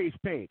wear face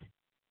paint.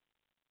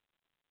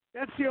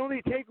 That's the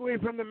only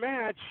takeaway from the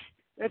match.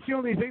 That's the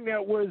only thing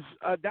that was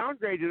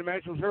downgraded in the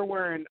match was her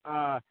wearing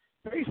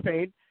face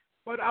paint.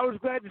 But I was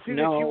glad to see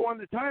that she won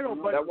the title.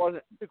 But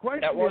the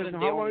question is,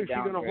 how long is she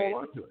going to hold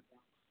on to it?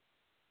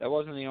 That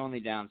wasn't the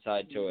only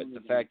downside to it. The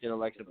fact that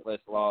Alexa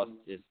Bliss lost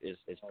is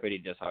pretty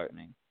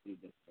disheartening.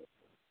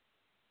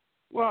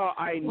 Well,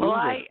 I knew. Well,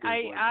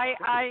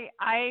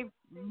 I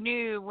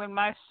knew when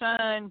my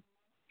son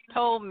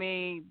told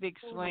me Big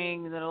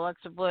Swing that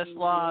Alexa Bliss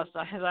lost.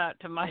 I thought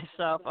to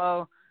myself,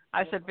 "Oh,"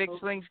 I said, "Big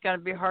Swing's gonna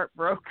be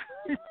heartbroken."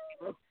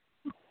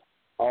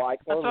 Oh, I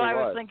totally That's what I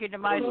was was. thinking to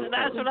myself.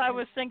 That's what I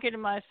was thinking to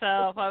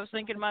myself. I was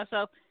thinking to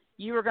myself,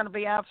 "You were going to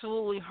be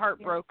absolutely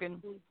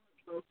heartbroken."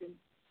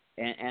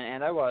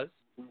 And I was.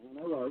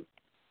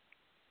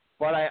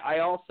 But I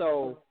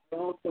also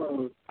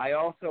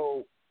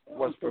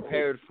was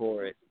prepared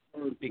for it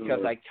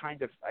because I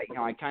kind of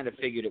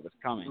figured it was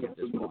coming at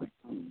this point.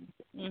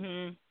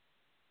 Mhm.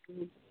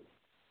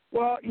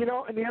 Well,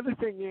 and the other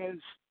thing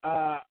is,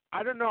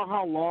 I don't know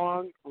how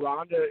long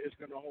Ronda is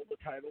going to hold the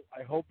title.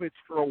 I hope it's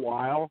for a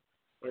while,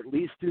 or at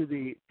least to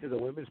the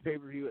women's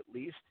pay-per-view at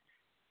least.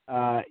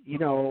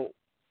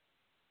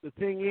 The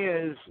thing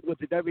is, with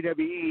the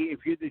WWE,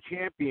 if you're the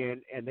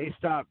champion and they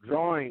stop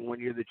drawing when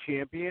you're the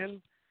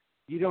champion,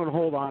 you don't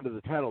hold on to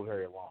the title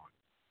very long.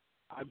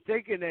 I'm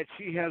thinking that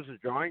she has a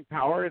drawing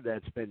power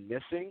that's been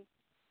missing.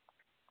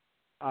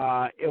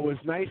 It was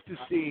nice to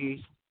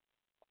see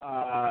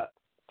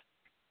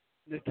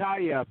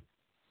Natalya,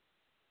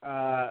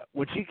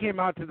 when she came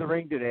out to the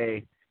ring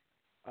tonight,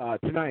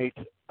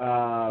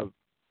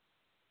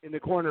 in the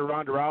corner of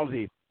Ronda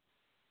Rousey,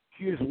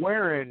 she was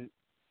wearing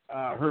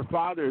her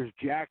father's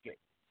jacket,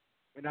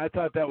 and I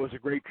thought that was a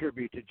great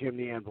tribute to Jim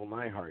the Anvil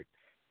Neidhart.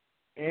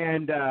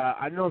 And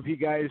I don't know if you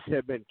guys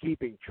have been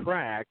keeping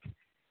track,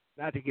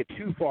 not to get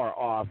too far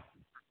off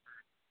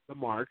the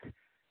mark,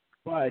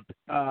 but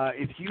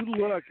if you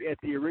look at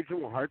the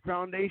original Hart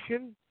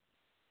Foundation,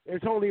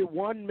 there's only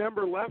one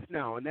member left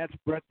now, and that's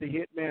Bret the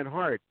Hitman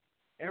Hart.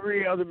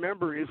 Every other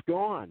member is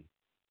gone.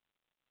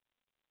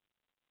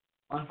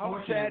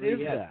 How sad is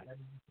that?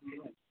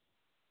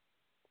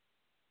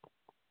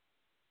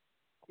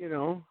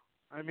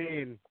 I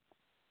mean,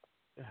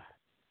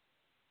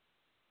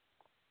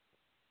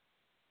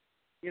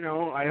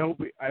 I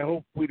hope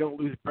we don't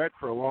lose Bret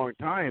for a long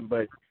time,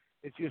 but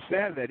it's just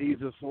sad that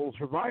he's a sole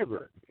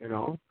survivor.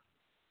 Did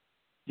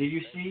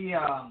you see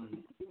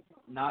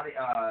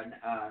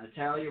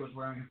Natalya was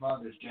wearing her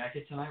father's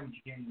jacket tonight when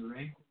she came to the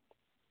ring?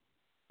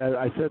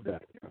 I said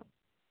that.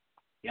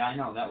 Yeah, I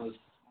know. That was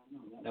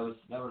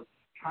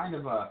kind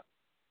of a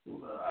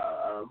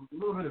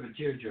little bit of a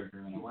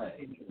tearjerker in a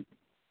way.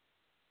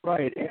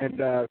 Right,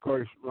 and of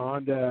course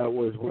Ronda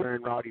was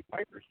wearing Roddy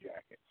Piper's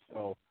jacket,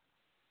 so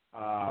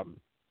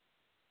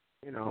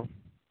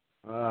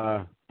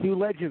two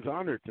legends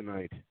honored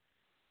tonight.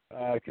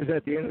 Because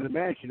at the end of the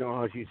match, you know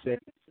how she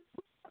said,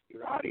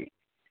 "Roddy,"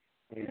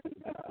 and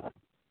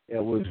it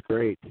was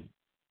great.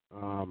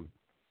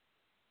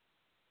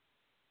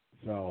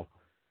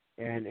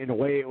 And in a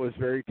way, it was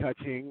very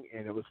touching,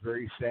 and it was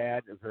very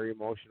sad and very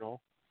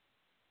emotional.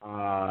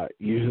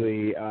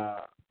 Usually,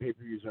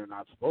 pay-per-views are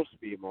not supposed to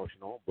be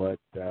emotional, but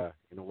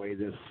in a way,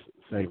 this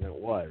segment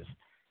was.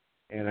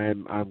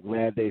 And I'm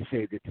glad they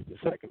saved it to the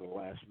second to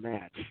last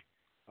match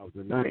of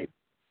the night.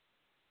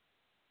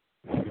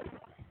 That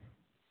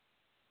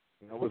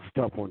was a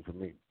tough one for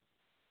me.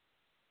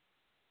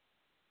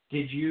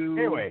 Did you?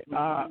 Anyway,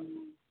 I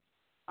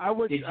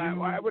would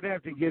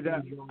have to give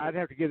that. I'd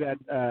have to give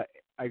that.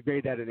 I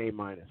grade that an A-.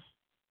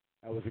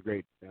 That was a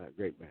great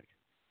match.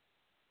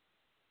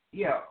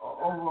 Yeah,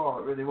 overall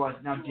it really was.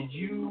 Now, did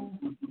you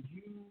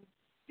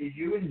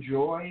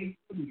enjoy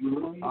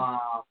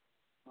the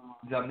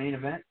main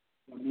event?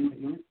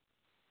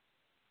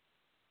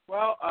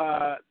 Well,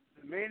 the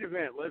main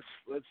event.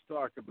 Let's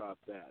talk about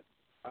that.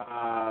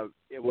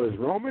 It was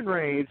Roman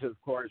Reigns, of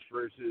course,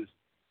 versus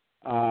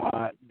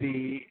I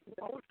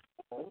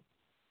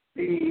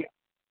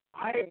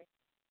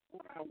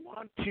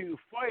want to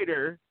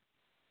fighter.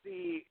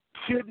 The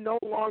should no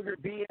longer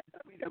be a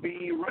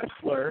WWE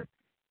wrestler,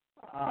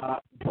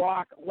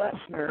 Brock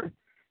Lesnar,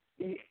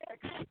 the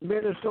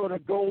ex-Minnesota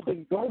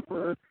Golden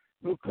Gopher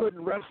who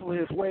couldn't wrestle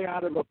his way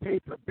out of a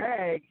paper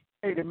bag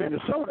in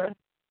Minnesota.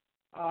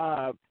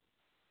 I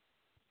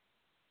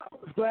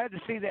was glad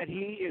to see that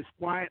he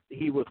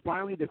was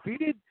finally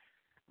defeated.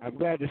 I'm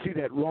glad to see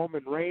that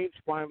Roman Reigns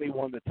finally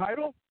won the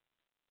title.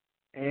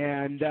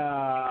 And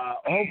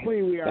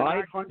hopefully we are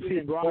not going to see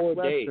Brock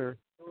Lesnar.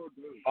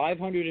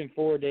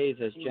 504 days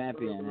as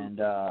champion,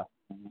 and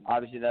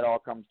obviously that all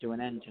comes to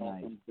an end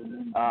tonight.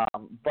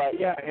 But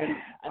yeah, and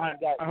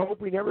I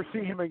hope we never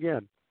see him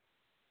again.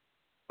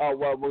 Oh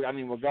well, we're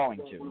going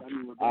to.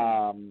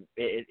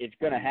 It's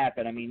going to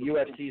happen. I mean,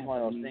 UFC is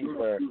one of those things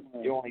where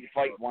you only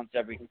fight once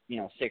every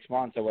 6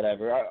 months or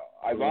whatever.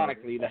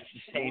 Ironically, that's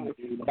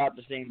about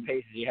the same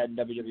pace as you had in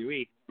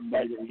WWE.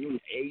 But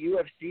a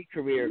UFC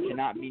career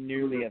cannot be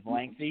nearly as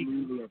lengthy,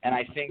 and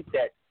I think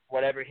that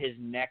whatever his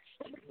next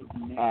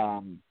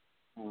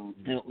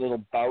little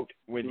bout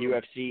with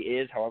UFC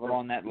is, however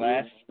long that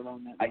lasts,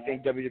 I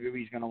think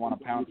WWE is going to want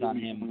to pounce on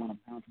him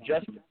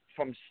just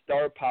from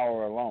star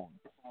power alone.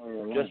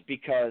 Just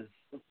because,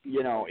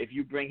 if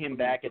you bring him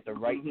back at the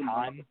right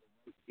time,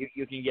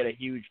 you can get a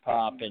huge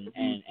pop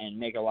and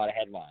make a lot of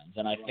headlines.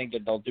 And I think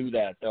that they'll do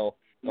that. They'll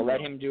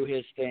let him do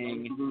his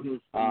thing,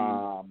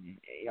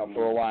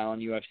 for a while in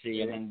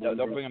UFC, and then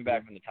they'll bring him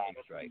back when the time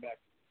is right.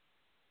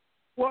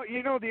 Well,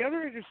 the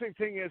other interesting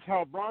thing is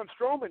how Braun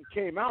Strowman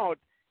came out,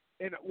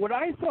 and what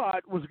I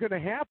thought was going to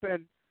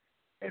happen,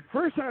 at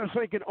first I was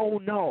thinking, oh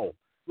no,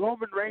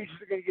 Roman Reigns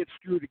is going to get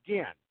screwed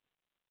again.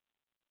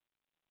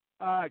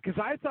 Because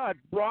I thought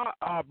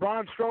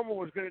Braun Strowman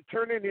was going to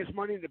turn in his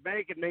Money in the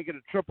Bank and make it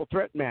a triple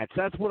threat match.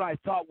 That's what I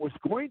thought was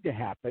going to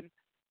happen.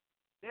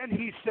 Then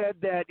he said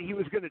that he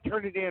was going to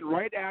turn it in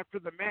right after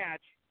the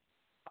match.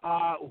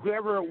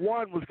 Whoever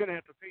won was going to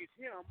have to face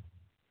him.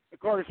 Of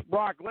course,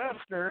 Brock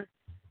Lesnar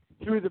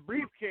threw the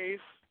briefcase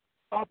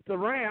up the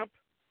ramp,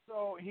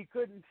 so he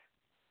couldn't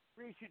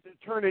reach it to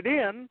turn it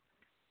in.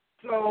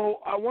 So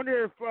I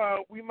wonder if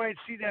we might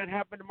see that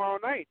happen tomorrow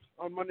night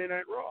on Monday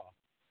Night Raw.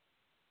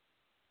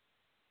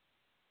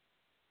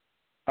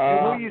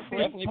 Will you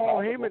see Paul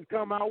Heyman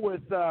come out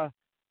with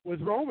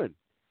Roman?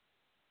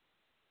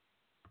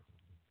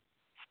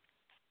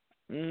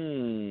 I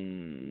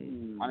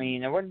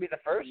mean, it wouldn't be the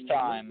first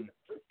time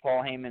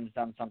Paul Heyman's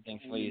done something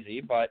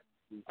sleazy, but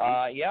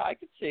yeah, I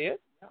could see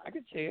it.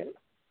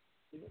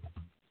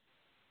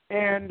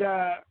 And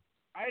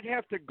I'd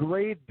have to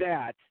grade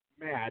that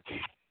match.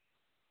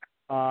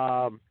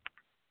 I'm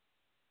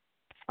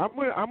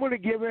gonna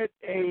give it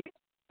a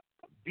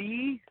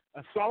B,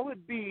 a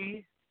solid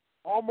B.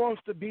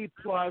 Almost a B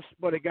plus,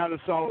 but it got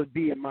a solid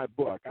B in my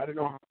book. I don't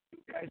know how you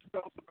guys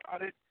felt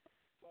about it,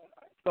 but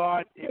I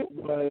thought it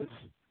was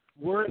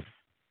worth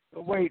the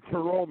wait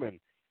for Roman.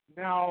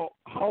 Now,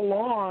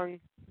 the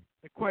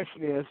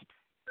question is,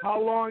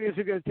 how long is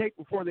it going to take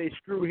before they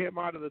screw him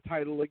out of the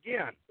title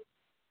again?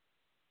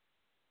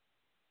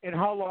 And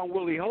how long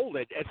will he hold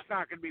it? It's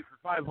not going to be for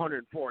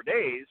 504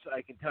 days,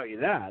 I can tell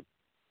you that.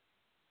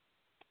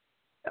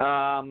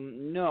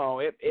 No,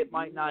 it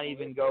might not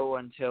even go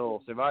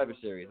until Survivor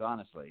Series,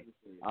 honestly.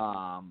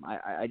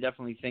 I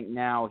definitely think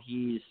now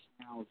he's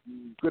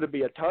going to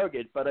be a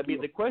target, but I mean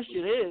the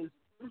question is,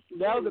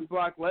 now that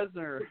Brock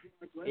Lesnar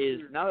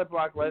is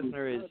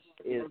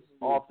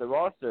off the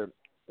roster,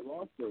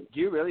 do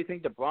you really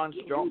think that Braun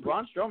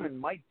Strowman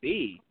might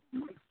be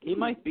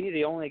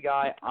the only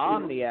guy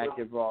on the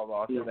active Raw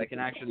roster that can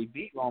actually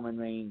beat Roman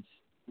Reigns,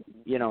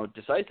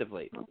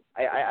 decisively?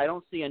 I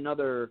don't see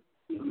another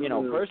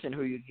person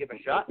who you'd give a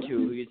shot to,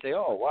 who you'd say,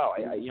 oh, wow,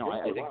 I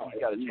think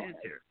he's got a chance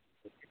here.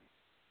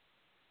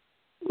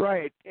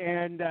 Right.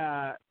 And,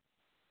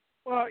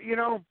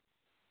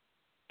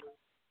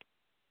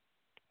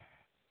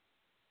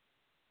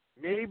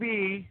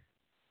 maybe,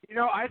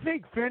 I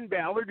think Finn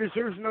Balor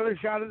deserves another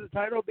shot at the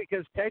title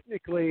because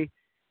technically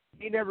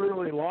he never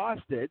really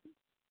lost it.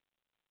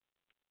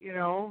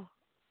 You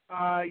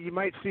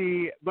might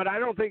see, but I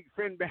don't think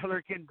Finn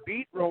Balor can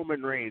beat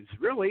Roman Reigns,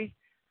 really.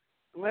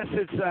 Unless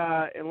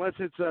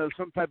it's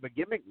some type of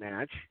gimmick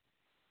match.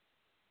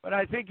 But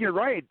I think you're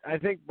right. I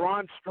think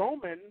Braun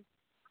Strowman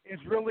is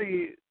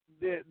really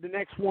the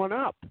next one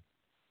up.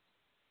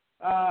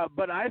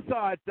 But I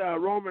thought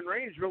Roman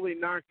Reigns really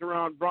knocked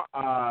around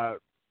Brock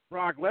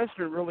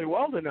Lesnar really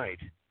well tonight.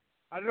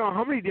 I don't know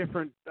how many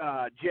different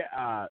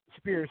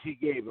spears he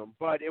gave him,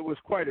 but it was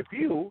quite a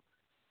few.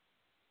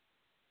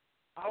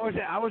 I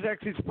was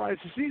actually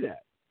surprised to see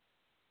that.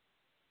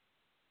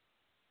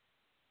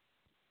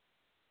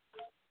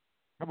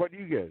 How about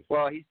you guys?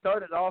 Well, he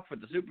started off with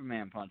the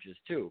Superman punches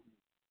too,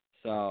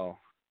 so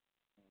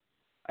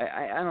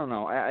I don't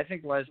know. I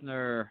think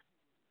Lesnar.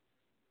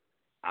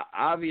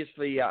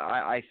 Obviously,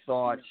 I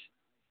thought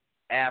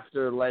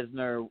after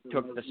Lesnar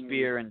took the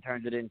spear and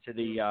turned it into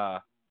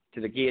the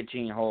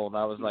guillotine hold,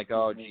 I was like,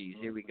 oh geez,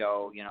 here we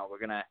go. We're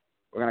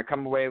gonna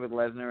come away with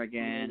Lesnar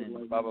again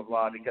and blah blah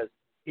blah, because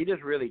he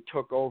just really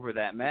took over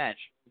that match.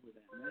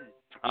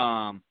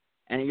 And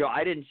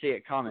I didn't see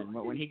it coming.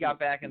 When he got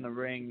back in the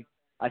ring,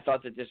 I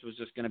thought that this was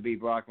just going to be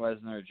Brock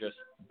Lesnar just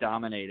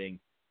dominating.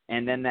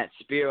 And then that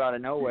spear out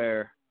of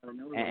nowhere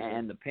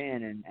and the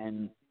pin.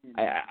 And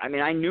I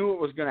mean, I knew it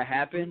was going to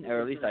happen, or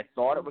at least I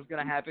thought it was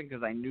going to happen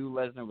because I knew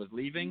Lesnar was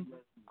leaving.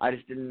 I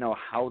just didn't know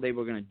how they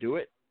were going to do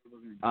it.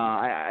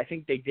 I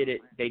think they did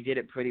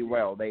it pretty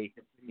well. They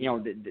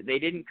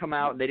didn't come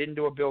out, they didn't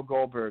do a Bill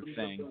Goldberg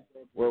thing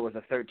where it was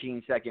a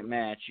 13-second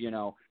match.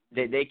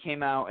 They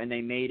came out and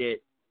they made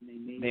it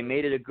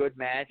a good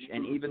match,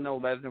 and even though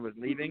Lesnar was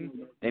leaving,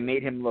 they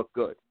made him look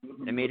good.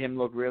 They made him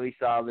look really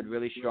solid,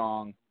 really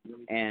strong,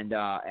 and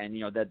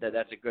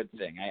that's a good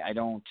thing. I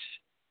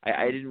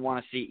didn't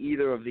want to see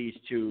either of these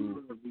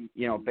two,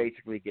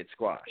 basically get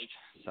squashed.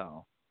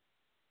 So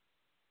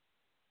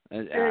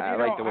I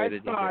like the way they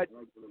did it.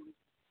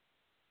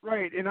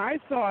 Right, and I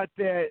thought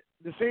that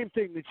the same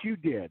thing that you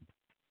did.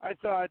 I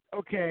thought,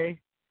 okay,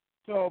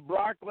 so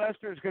Brock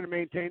Lesnar is going to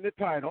maintain the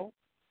title,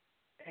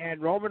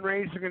 and Roman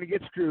Reigns are going to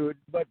get screwed,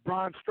 but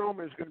Braun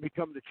Strowman is going to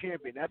become the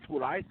champion. That's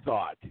what I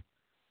thought.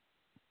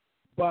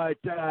 But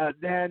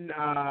then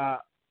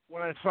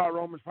when I saw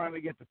Roman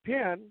finally get the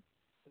pin,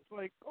 it's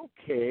like,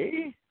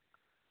 okay,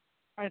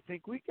 I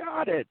think we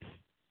got it.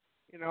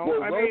 You know,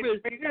 Well, I Roman, mean,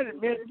 you got to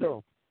admit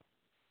though.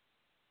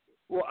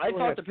 Well, I Go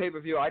thought ahead. the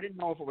pay-per-view, I didn't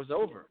know if it was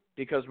over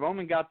because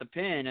Roman got the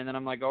pin, and then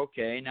I'm like,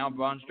 okay, now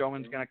Braun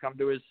Strowman's going to come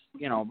to his,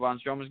 Braun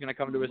Strowman's going to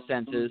come to his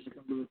senses,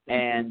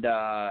 and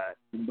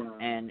he's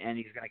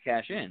going to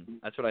cash in.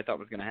 That's what I thought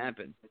was going to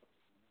happen.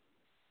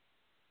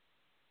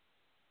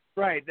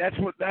 Right.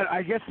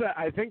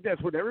 I think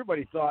that's what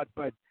everybody thought.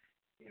 But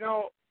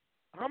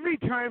how many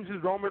times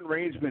has Roman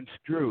Reigns been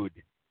screwed?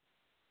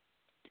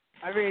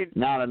 I mean,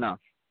 Not enough.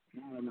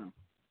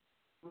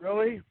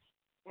 Really?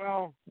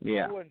 Well,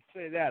 Yeah. I wouldn't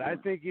say that. I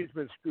think he's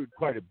been screwed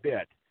quite a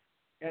bit.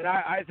 And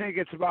I think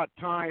it's about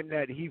time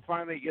that he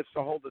finally gets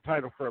to hold the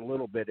title for a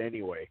little bit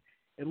anyway.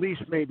 At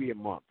least maybe a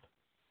month.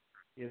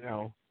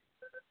 Yeah,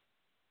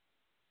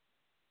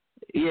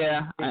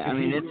 I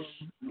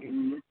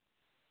mean,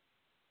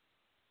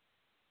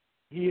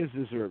 he is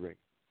deserving.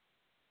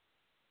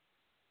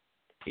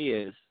 He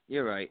is.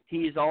 You're right.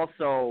 He's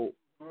also,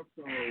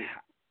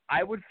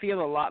 I would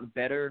feel a lot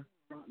better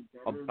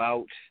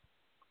about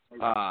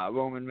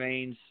Roman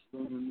Reigns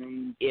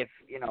if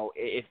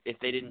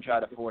they didn't try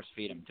to force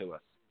feed him to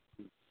us.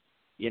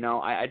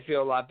 I'd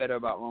feel a lot better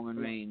about Roman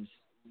Reigns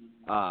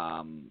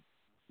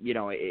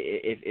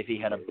if he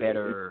had a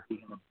better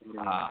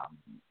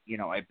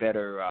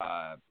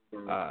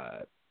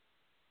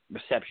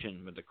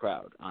reception with the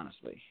crowd,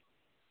 honestly.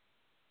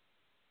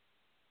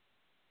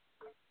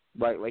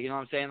 Like you know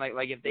what I'm saying?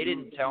 Like if they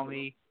didn't tell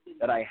me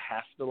that I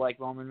have to like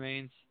Roman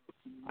Reigns,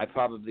 I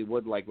probably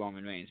would like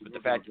Roman Reigns. But the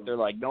fact that they're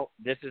like, nope,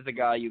 this is the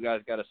guy you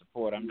guys got to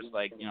support, I'm just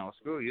like,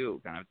 screw you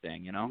kind of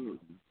thing,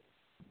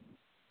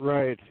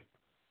 Right.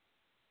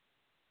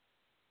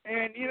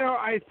 And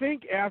I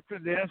think after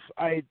this,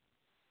 I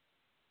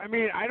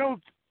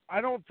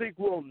don't think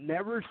we'll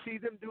never see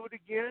them do it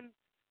again,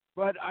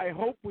 but I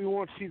hope we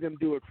won't see them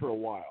do it for a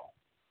while.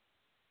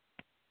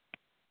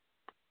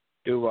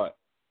 Do what?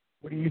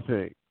 What do you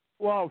think?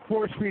 Well,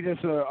 force feed us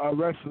a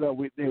wrestler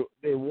that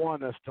they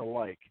want us to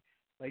like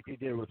they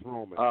did with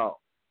Roman. Oh,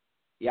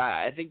 yeah,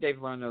 I think they've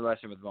learned their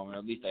lesson with Roman.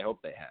 At least I hope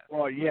they have.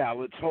 Well, yeah,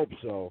 let's hope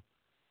so.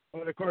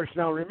 But of course,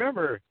 now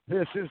remember,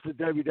 this is the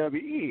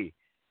WWE.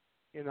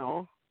 They're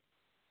known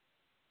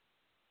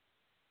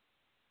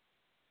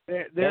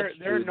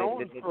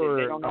for.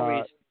 They don't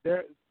always.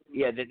 They're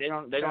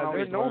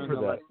always known learn for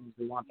the that. lessons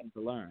we want them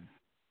to learn.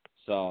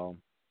 So,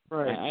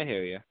 right. I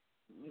hear you.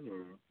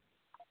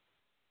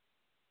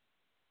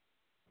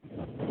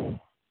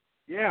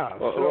 Yeah.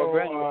 Well,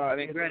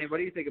 Granny, what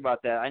do you think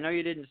about that? I know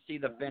you didn't see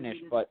the finish,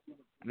 but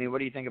what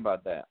do you think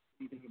about that?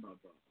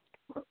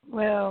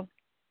 Well,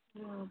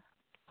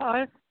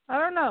 I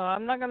don't know.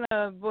 I'm not going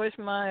to voice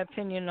my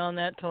opinion on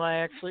that till I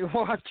actually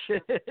watch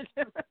it.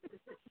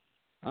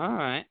 All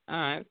right,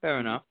 fair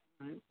enough.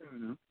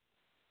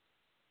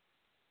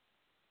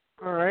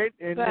 All right,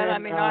 and but then,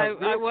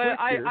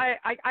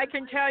 I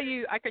can tell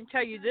you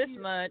this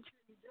much.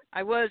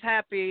 I was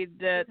happy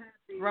that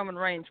Roman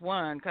Reigns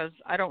won because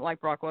I don't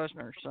like Brock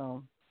Lesnar.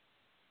 So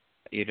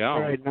you don't.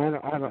 All right,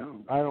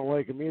 I don't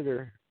like him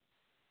either.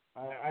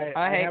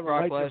 I hate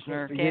Brock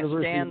Lesnar. Can't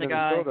stand the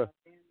guy.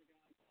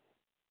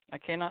 I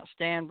cannot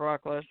stand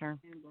Brock Lesnar.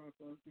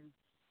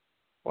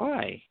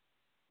 Why?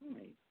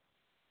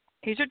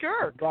 He's a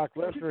jerk. Brock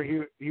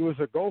Lesnar, he was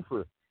a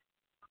gopher.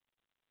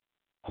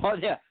 Oh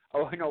yeah.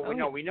 Oh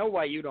no, we know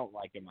why you don't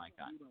like him,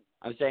 Icon.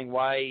 I'm saying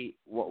why.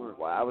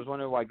 I was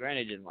wondering why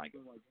Granny didn't like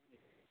him.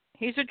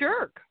 He's a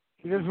jerk.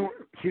 She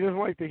doesn't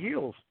like the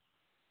heels.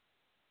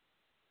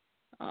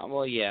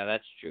 Well, yeah,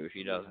 that's true.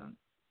 She doesn't.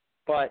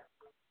 But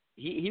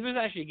he was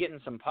actually getting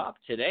some pop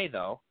today,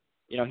 though.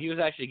 He was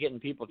actually getting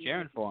people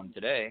cheering for him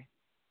today.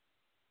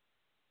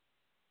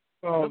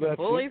 Oh, that's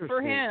bully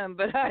for him,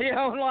 but I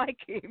don't like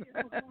him.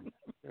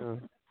 Yeah.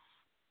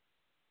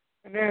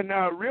 And then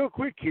real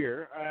quick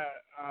here,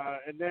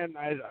 and then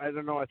I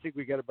don't know. I think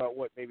we got about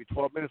maybe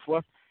 12 minutes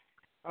left.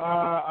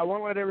 I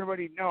want to let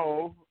everybody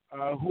know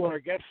who our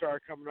guests are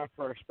coming up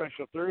for our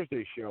special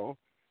Thursday show.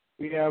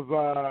 We have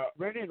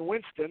Brendan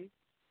Winston.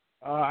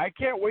 I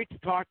can't wait to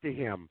talk to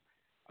him.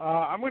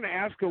 I'm going to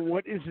ask him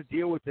what is the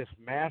deal with this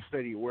mask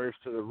that he wears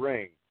to the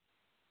ring.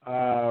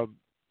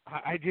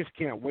 I just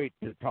can't wait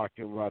to talk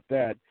to him about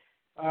that.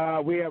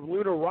 We have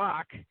Luna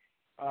Rock.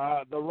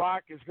 The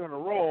Rock is going to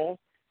roll.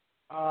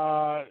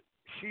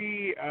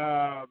 She,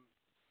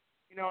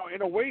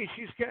 in a way,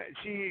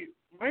 she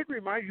might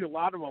remind you a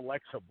lot of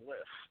Alexa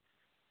Bliss.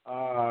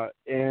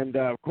 And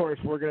of course,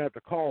 we're going to have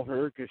to call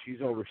her because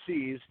she's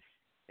overseas,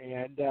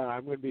 and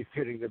I'm going to be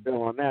fitting the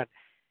bill on that.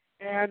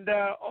 And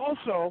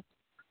also,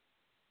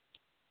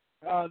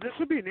 this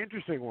will be an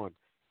interesting one.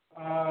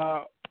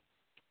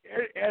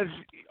 As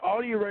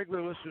all you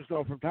regular listeners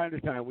know, from time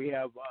to time, we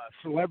have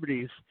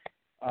celebrities,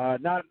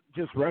 not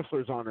just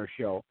wrestlers, on our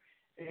show.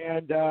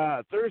 And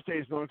Thursday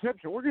is no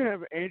exception. We're going to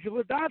have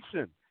Angela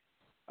Dotson.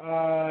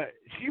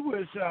 She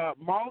was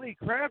Molly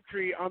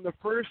Crabtree on the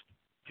first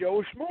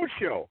Joe Schmo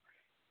show.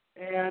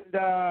 And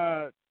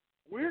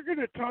we're going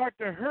to talk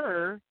to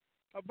her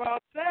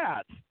about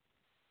that.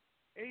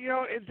 And,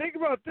 and think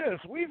about this.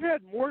 We've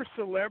had more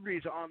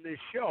celebrities on this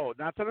show.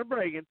 Not that I'm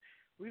bragging.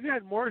 we've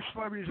had more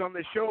celebrities on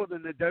the show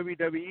than the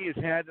WWE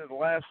has had in the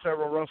last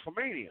several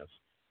WrestleManias.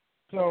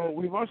 So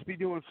we must be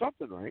doing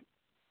something right.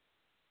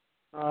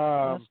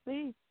 Must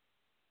be.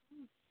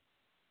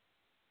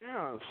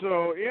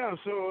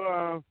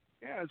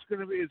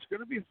 It's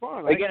gonna be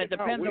fun. Again, it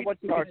depends on what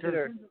you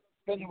consider.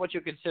 Depends on what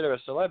you consider a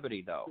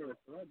celebrity, though.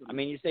 I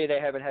mean, you say they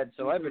haven't had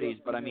celebrities,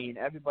 but I mean,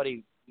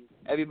 everybody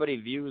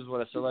views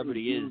what a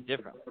celebrity is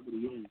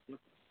differently.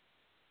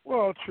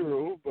 Well,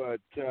 true, but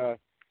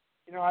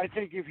I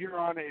think if you're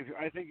on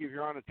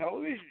a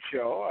television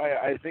show,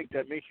 I think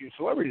that makes you a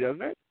celebrity,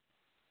 doesn't it?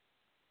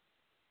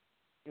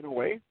 In a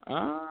way.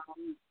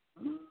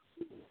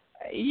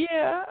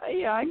 Yeah,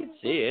 I can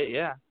see it.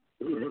 Yeah.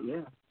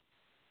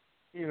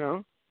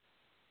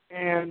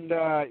 And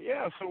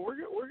so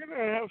we're gonna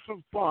have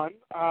some fun,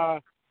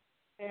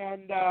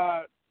 and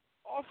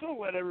also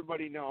let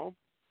everybody know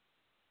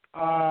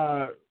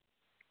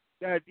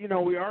that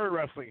we are a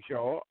wrestling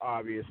show,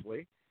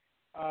 obviously,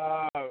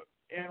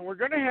 and we're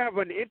gonna have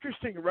an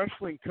interesting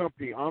wrestling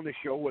company on the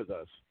show with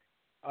us.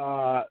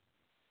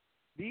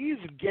 These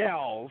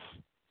gals,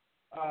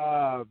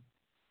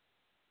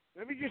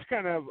 let me just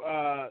kind of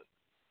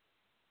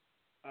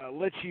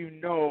let you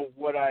know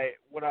what I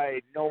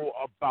know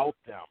about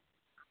them.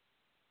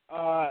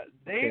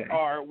 They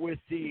are with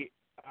the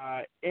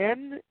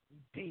NDAWF,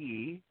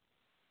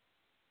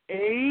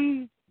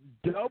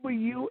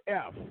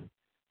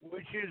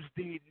 which is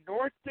the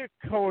North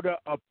Dakota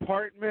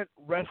Apartment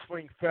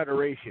Wrestling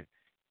Federation.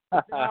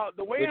 Now,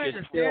 the way I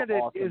understand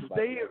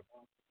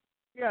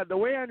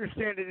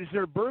it is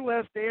they're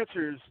burlesque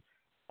dancers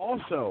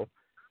also,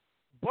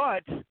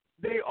 but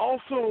they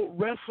also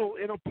wrestle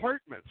in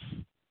apartments.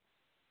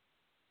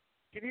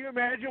 Can you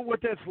imagine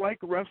what that's like,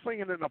 wrestling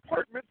in an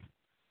apartment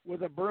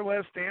with a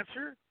burlesque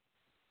dancer?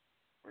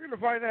 We're going to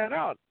find that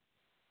out.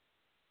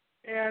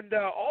 And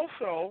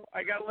also,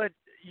 I got to let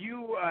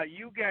you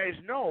guys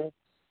know,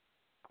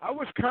 I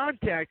was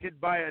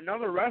contacted by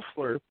another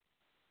wrestler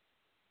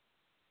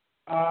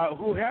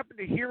who happened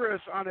to hear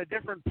us on a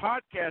different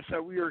podcast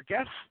that we were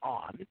guests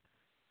on,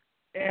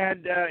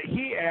 and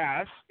he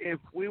asked if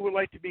we would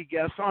like to be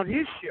guests on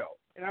his show.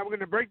 And I'm going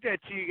to break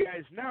that to you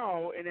guys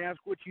now and ask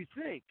what you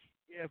think.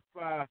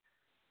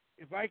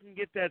 If I can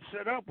get that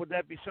set up, would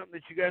that be something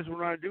that you guys would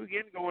want to do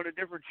again? Go on a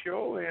different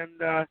show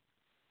and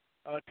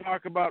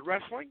talk about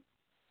wrestling?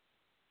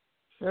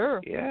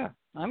 Sure. Yeah.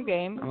 I'm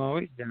game. I'm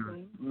always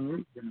down.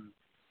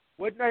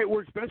 What night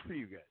works best for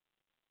you guys?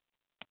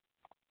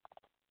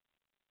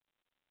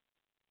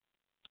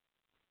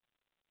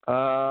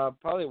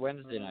 Probably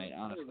Wednesday night,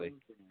 honestly.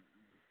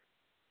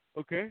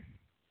 Okay.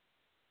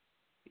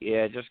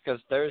 Yeah, just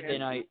because Thursday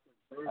night,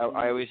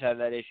 I always have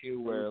that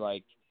issue where,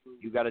 like,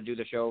 you got to do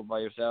the show by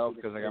yourself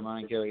because, like, I'm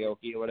on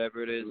karaoke or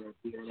whatever it is.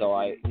 So,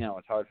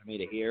 it's hard for me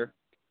to hear.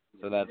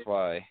 So that's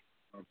why.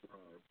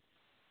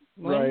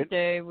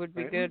 Wednesday would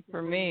be good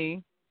for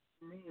me.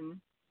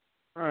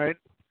 All right.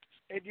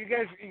 And you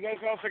guys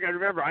also got to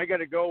remember, I got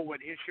to go when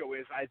his show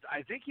is.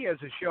 I think he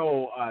has a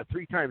show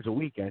 3 times a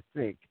week, I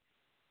think.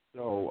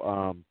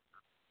 So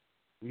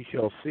we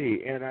shall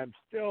see. And I'm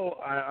still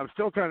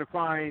trying to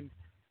find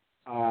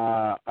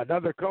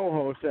another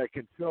co-host that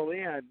can fill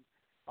in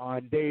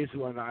on days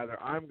when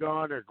either I'm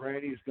gone or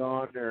Granny's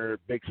gone or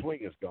Big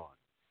Swing is gone.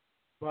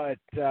 But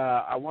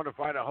I want to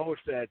find a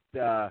host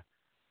that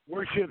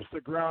worships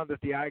the ground that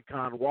the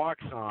icon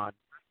walks on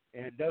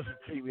and doesn't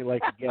treat me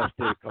like a guest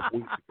did a couple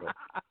weeks ago.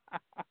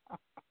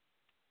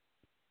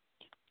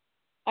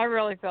 I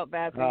really felt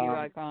bad for you,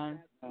 Icon.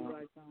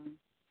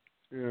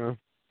 Yeah.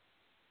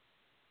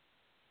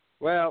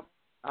 Well,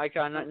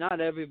 Icon,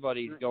 not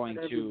everybody's going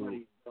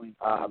to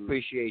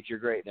appreciate your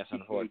greatness,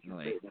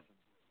 unfortunately.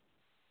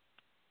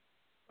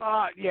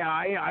 Yeah,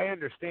 I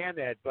understand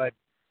that, but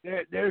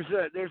there's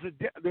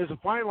a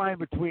fine line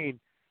between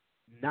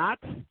not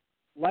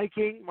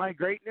liking my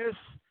greatness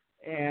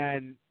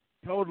and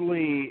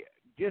totally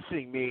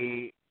dissing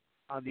me.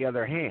 On the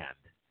other hand,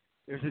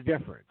 there's a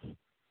difference.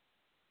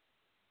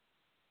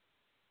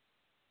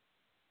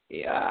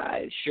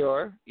 Yeah,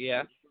 sure.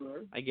 Yeah,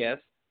 I guess.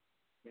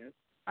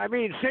 I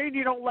mean, saying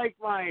you don't like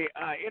my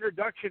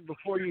introduction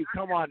before you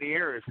come on the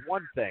air is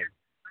one thing,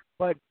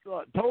 but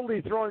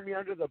totally throwing me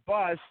under the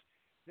bus,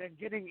 then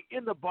getting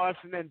in the bus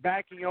and then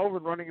backing over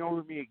and running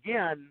over me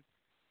again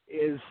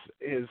is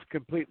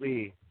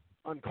completely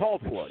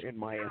uncalled for in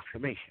my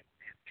estimation.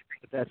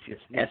 But that's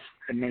just me.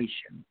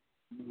 Estimation.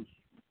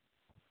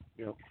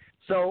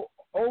 So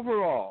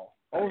overall,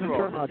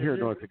 out here,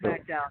 North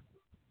Dakota.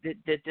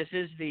 This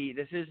is the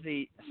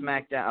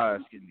SmackDown.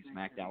 Excuse me,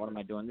 SmackDown. What am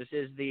I doing? This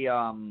is the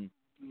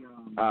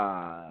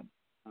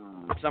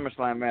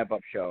SummerSlam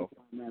wrap-up show.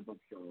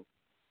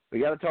 We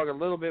got to talk a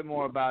little bit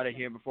more about it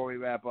here before we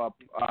wrap up.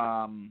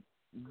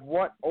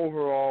 What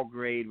overall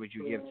grade would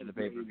you give to the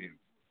pay-per-view?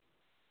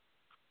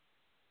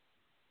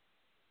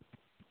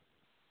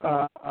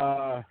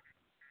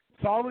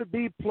 Solid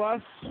B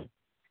plus,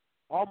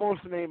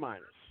 almost an A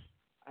minus.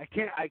 I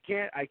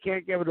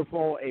can't give it a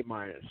full A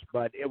minus,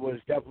 but it was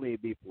definitely a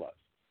B plus.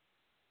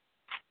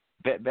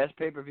 Best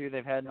pay-per-view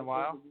they've had in a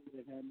while?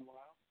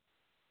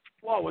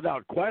 Well,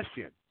 without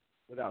question.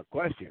 Better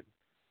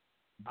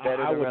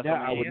I than would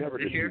WrestleMania never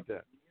this year?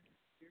 dispute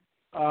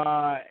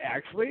that.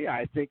 Actually,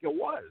 I think it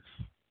was.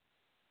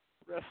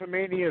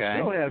 WrestleMania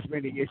still has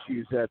many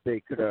issues that they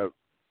could have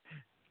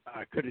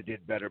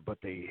did better, but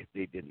they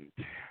didn't.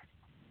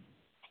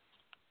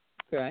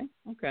 Okay,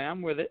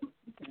 I'm with it.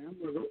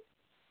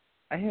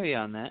 I hear you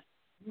on that.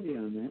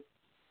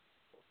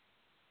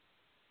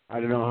 I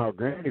don't know how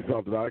Granny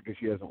felt about it because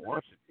she hasn't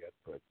watched it yet,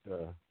 but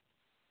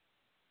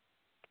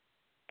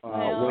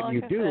well, when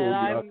you like do,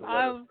 I said,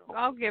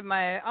 I'll give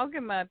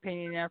my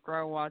opinion after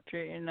I watch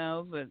it,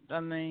 But I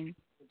mean,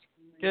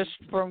 just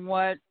from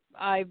what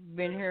I've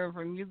been hearing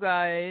from you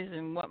guys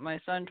and what my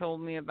son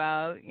told me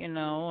about,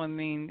 I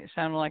mean, it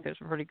sounded like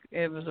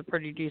it was a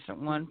pretty decent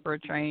one for a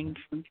change.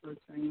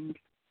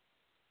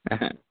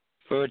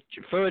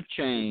 for a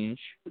change.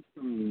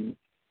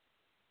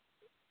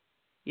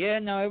 Yeah,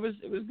 no, it was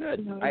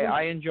good.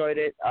 I enjoyed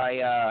it.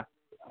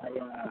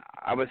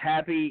 I was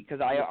happy because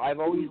I've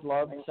always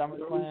loved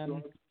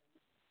SummerSlam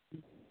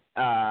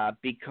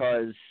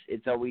because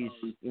it's always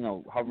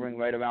hovering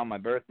right around my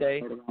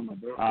birthday.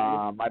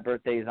 My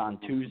birthday is on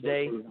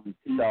Tuesday,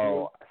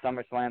 so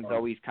SummerSlam's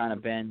always kind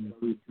of been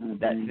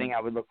that thing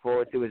I would look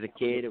forward to as a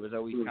kid. It was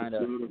always kind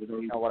of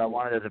what I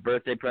wanted as a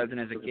birthday present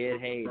as a kid.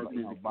 Hey,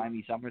 buy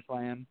me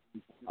SummerSlam.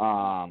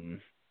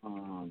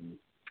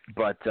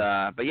 But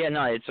yeah,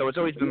 no. It's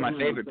always been my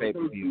favorite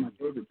pay-per-view.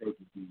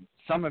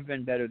 Some have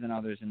been better than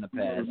others in the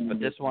past, but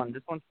this one's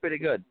pretty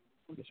good.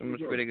 This one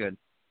was pretty good.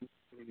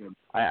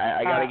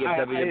 I gotta give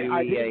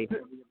WWE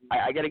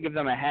I gotta give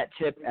them a hat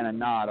tip and a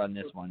nod on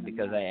this one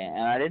because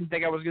I didn't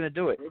think I was gonna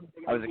do it.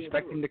 I was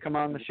expecting to come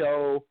on the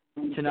show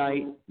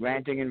tonight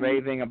ranting and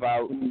raving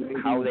about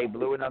how they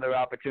blew another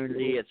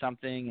opportunity at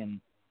something,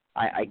 and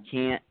I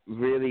can't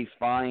really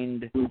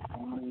find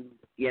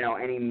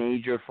any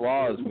major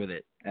flaws with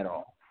it at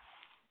all.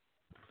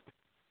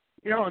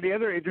 The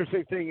other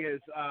interesting thing is,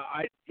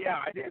 I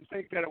didn't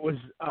think that it was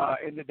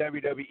in the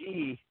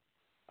WWE.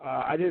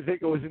 I didn't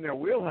think it was in their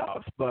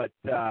wheelhouse, but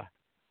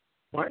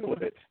fine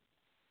with it.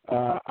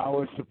 I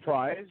was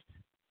surprised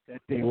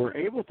that they were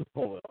able to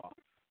pull it off.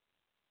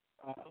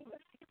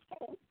 Let's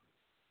hope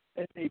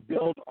that they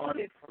build on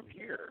it from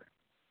here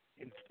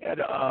instead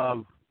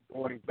of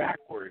going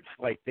backwards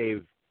like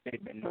they've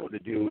been known to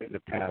do in the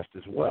past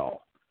as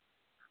well.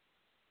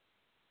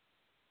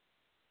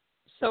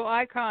 So,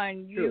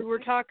 Icon, you were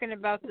talking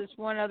about this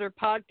one other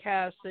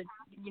podcast that,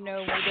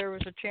 where there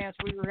was a chance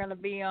we were going to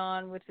be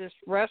on with this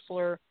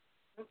wrestler.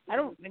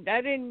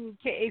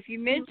 If you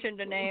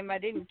mentioned a name, I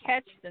didn't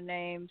catch the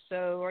name.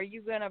 So are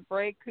you going to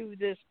break who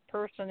this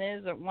person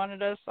is that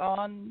wanted us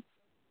on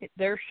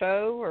their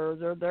show or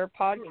their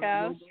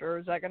podcast, or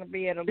is that going to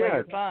be at a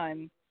later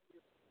time?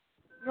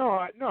 No,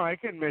 I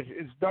can mention.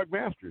 It's Doug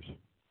Masters.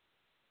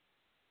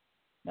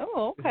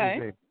 Oh,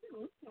 okay.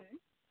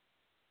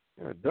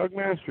 Yeah, Doug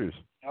Masters.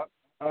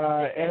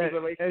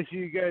 As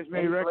you guys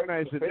may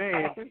recognize the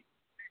name,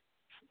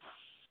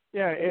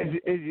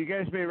 as you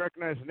guys may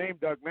recognize the name,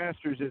 Doug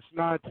Masters. It's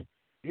not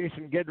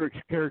Jason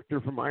Gedrick's character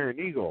from Iron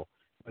Eagle,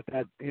 but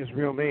that his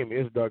real name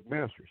is Doug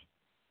Masters.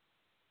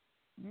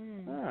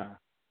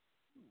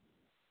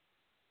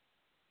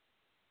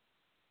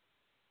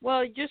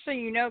 Well, just so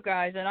you know,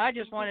 guys, and I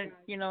just wanted,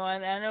 and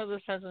I know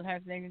this doesn't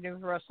have anything to do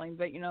with wrestling,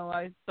 but,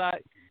 I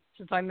thought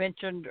since I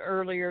mentioned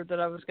earlier that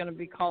I was going to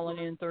be calling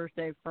in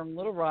Thursday from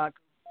Little Rock,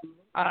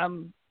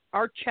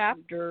 our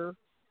chapter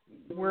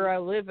where I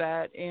live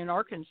at in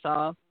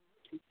Arkansas,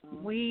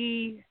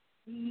 we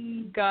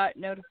got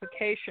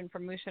notification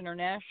from Moose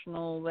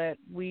International that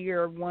we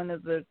are one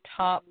of the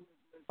top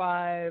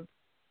 5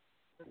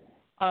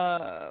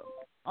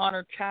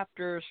 honor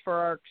chapters for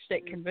our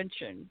state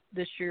convention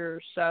this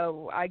year.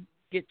 So I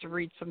get to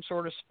read some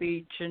sort of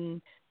speech,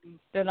 and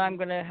then I'm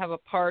going to have a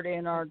part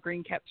in our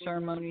green cap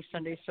ceremony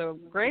Sunday. So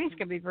Granny's going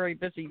to be very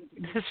busy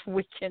this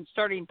weekend,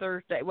 starting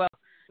Thursday. Well,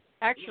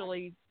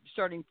 actually,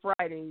 starting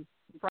Friday.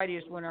 Friday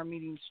is when our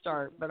meetings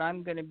start, but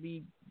I'm going to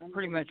be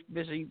pretty much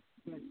busy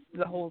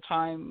the whole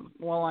time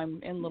while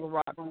I'm in Little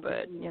Rock.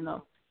 But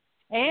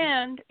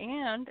and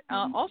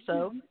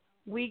also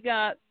we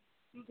got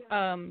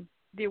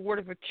the Award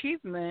of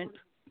Achievement,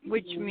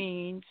 which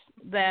means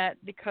that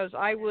because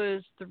I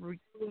was the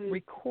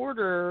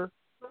recorder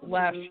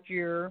last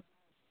year,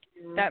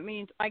 that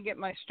means I get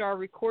my Star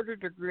Recorder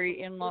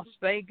degree in Las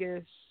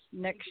Vegas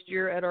next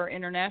year at our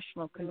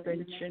international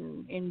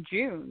convention in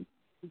June.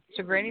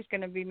 So Granny's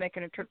going to be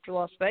making a trip to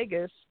Las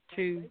Vegas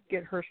to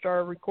get her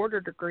Star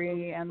Recorder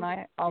degree, and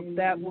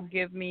that will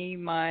give me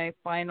my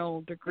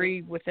final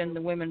degree within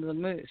the Women of the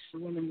Moose.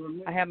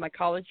 I have my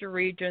College of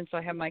Regents,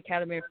 I have my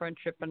Academy of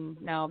Friendship,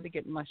 and now I'll be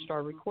getting my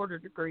Star Recorder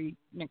degree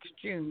next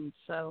June.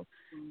 So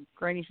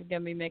Granny's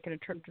going to be making a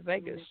trip to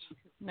Vegas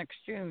next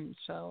June.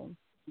 So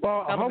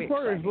how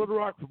far is Little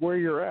Rock from where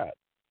you're at?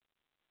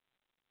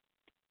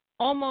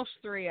 Almost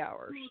 3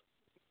 hours.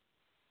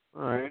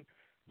 All right.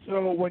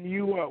 So when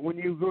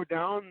you go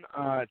down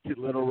to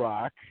Little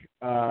Rock,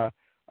 are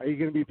you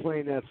going to be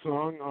playing that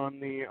song on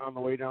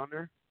the way down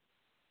there?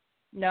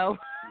 No.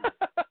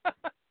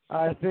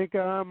 I think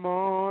I'm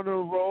on a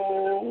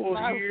roll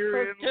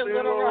here in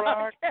Little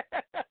Rock.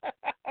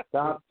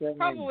 Stop singing.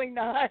 Probably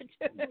not.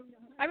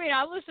 I mean,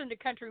 I listen to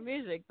country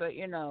music, but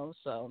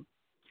so.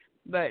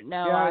 But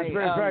no, yeah, as a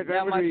matter of fact,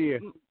 I'm going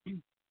to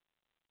be.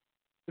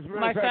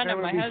 My son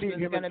and my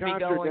husband's going to be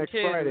going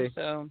too. Friday.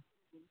 So.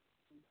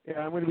 Yeah,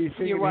 I'm going to be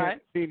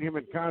seeing him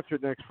in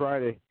concert next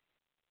Friday.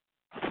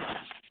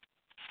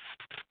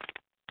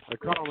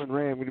 Colin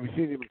Ray. I'm going to be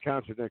seeing him in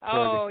concert next Friday.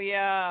 Oh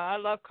yeah, I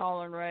love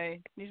Colin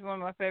Ray. He's one of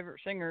my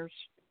favorite singers.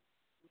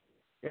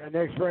 Yeah,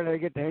 next Friday I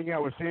get to hang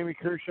out with Sammy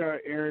Kershaw,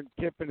 Aaron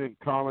Tippin, and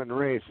Colin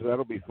Ray, so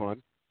that'll be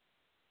fun.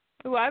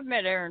 Oh, I've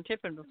met Aaron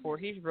Tippin before.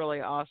 He's really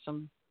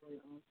awesome.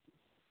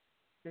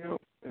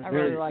 I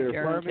really like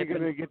Aaron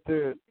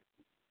Tippin.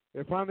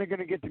 They're finally going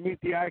to get to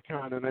meet the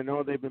icon, and I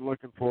know they've been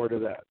looking forward to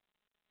that.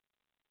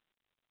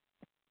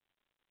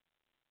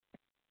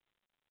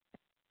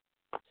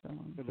 So.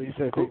 At least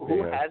I think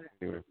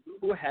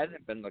who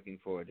hasn't been looking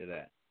forward to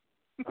that?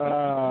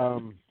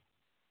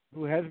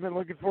 Who hasn't been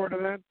looking forward to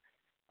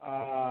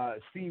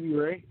that? Stevie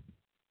Ray.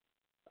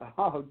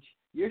 Oh,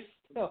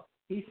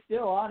 he's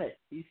still on it.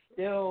 He's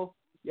still,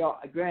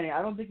 Granny,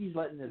 I don't think he's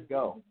letting this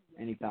go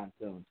anytime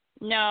soon.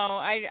 No,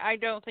 I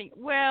don't think.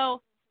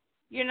 Well,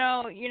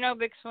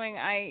 Big Swing.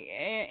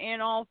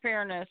 In all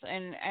fairness,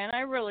 and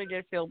I really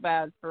did feel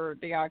bad for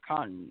the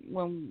icon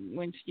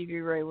when Stevie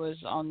Ray was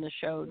on the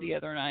show the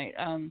other night.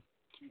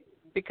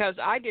 Because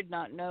I did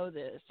not know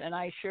this, and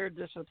I shared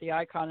this with the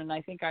icon, and I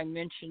think I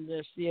mentioned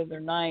this the other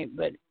night.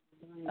 But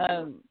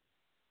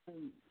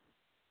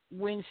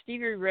when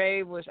Stevie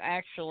Ray was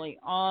actually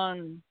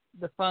on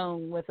the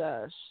phone with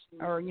us,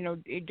 or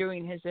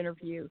doing his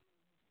interview,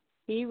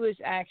 he was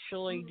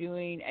actually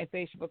doing a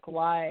Facebook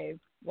Live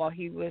while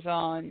he was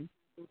on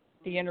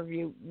the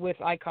interview with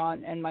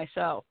Icon and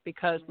myself,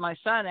 because my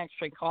son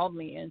actually called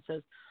me and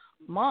says,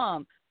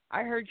 "Mom,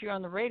 I heard you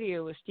on the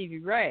radio with Stevie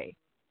Ray."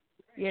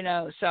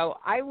 So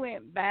I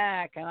went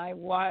back and I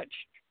watched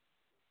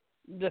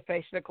the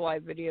Facebook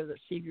Live video that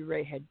Stevie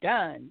Ray had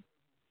done,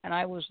 and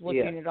I was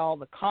looking at all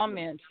the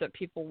comments that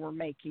people were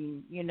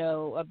making,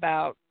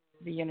 about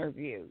the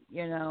interview,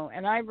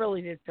 and I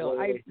really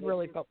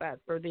felt bad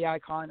for the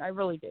icon. I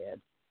really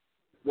did.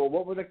 Well,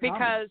 what were the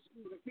comments?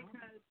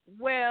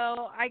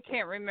 Well, I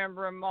can't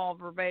remember them all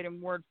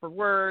verbatim, word for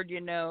word,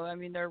 I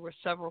mean, there were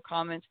several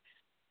comments.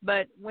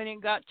 But when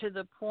it got to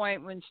the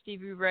point when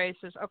Stevie Ray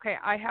says, "Okay,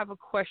 I have a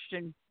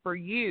question for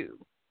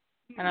you."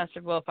 And I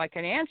said, "Well, if I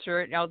can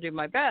answer it, I'll do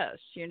my best,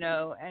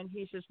 And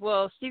he says,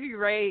 "Well, Stevie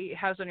Ray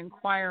has an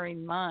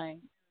inquiring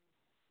mind.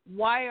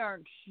 Why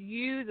aren't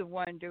you the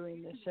one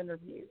doing this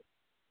interview?"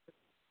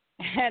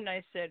 And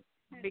I said,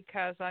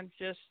 "Because I'm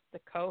just the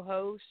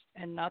co-host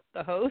and not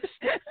the host."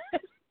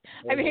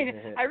 I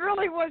mean, I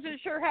really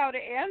wasn't sure how to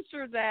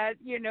answer that,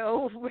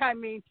 I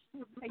mean,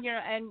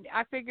 and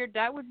I figured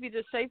that would be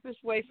the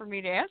safest way for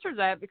me to answer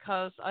that,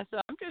 because I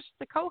said, I'm just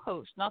the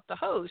co-host, not the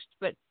host.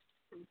 But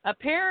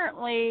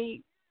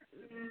apparently,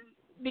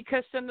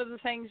 because some of the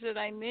things that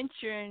I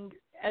mentioned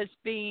as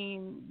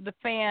being the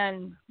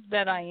fan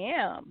that I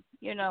am,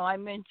 I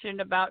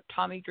mentioned about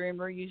Tommy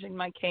Dreamer using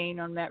my cane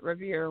on Matt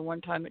Revere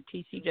one time at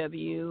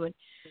TCW, and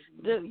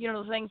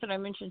the things that I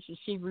mentioned to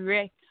Stevie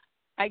Ray.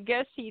 I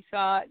guess he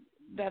thought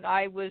that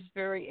I was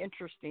very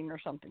interesting or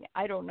something.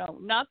 I don't know.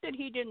 Not that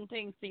he didn't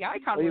think the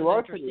icon was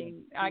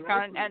interesting.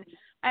 Icon,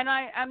 and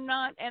I'm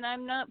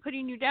not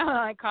putting you down,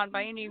 Icon,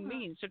 by any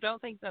means. So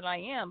don't think that I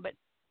am. But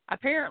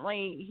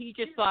apparently he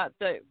just thought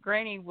that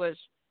Granny was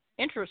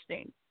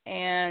interesting,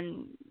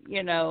 and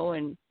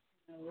and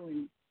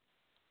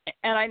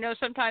I know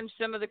sometimes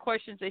some of the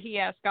questions that he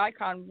asked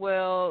Icon,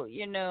 well,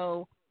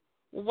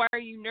 why are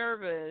you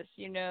nervous?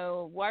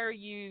 Why are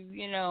you,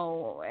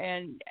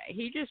 and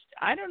he just,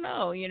 I don't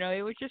know,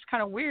 it was just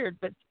kind of weird.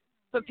 But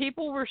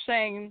people were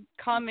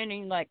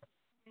commenting like,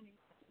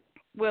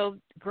 well,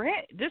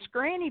 this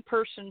Granny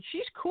person,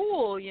 she's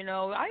cool,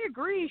 I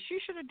agree, she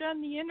should have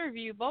done the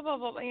interview, blah, blah,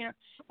 blah,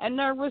 And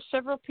there was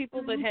several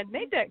people that had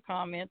made that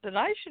comment that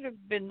I should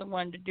have been the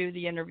one to do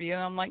the interview.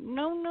 And I'm like,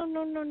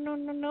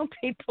 no,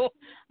 people.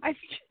 I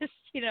just,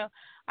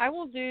 I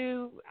will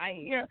do,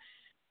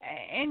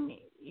 and,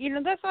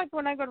 that's like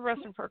when I go to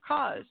Wrestling for a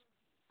Cause.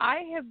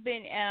 I have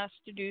been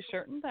asked to do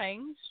certain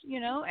things,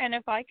 and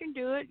if I can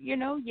do it,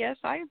 yes,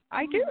 I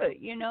do it,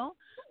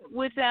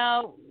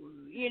 without,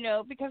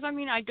 because, I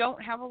mean, I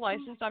don't have a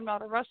license. I'm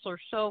not a wrestler.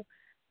 So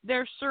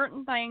there's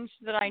certain things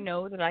that I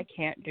know that I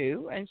can't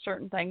do and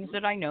certain things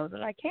that I know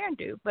that I can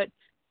do. But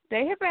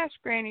they have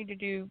asked Granny to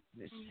do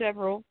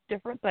several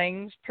different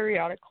things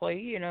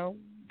periodically,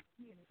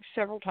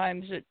 several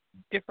times at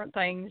different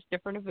things,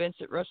 different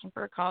events at Wrestling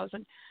for a Cause.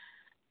 And,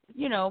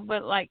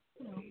 but like,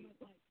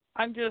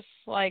 I'm just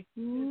like,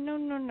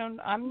 no,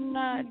 I'm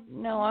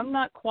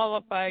not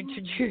qualified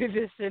to do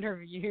this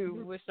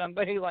interview with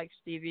somebody like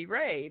Stevie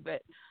Ray.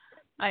 But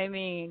I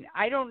mean,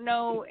 I don't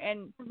know,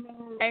 and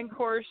of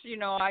course,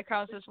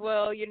 Icon says,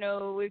 well,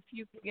 if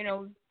you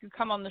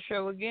come on the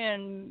show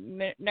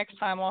again next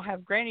time,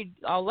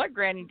 I'll let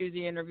Granny do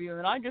the interview,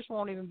 and I just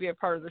won't even be a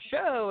part of the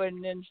show.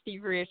 And then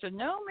Steve Ray said,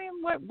 no,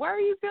 man, why are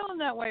you feeling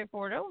that way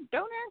for? Don't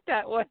act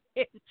that way.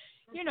 It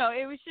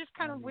was just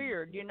kind of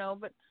weird,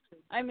 but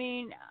I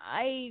mean,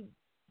 I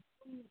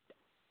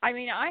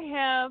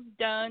have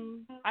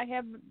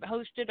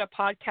hosted a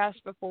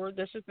podcast before.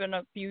 This has been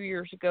a few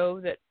years ago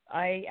that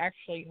I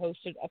actually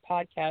hosted a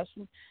podcast.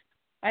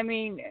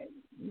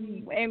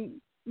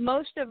 And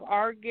most of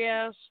our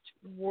guests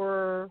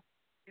were,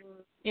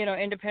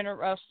 independent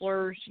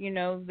wrestlers,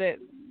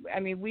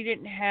 we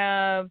didn't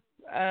have,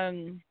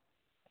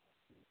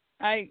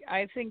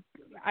 I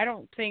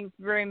don't think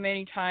very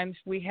many times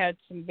we had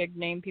some big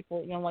name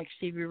people, like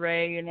Stevie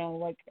Ray,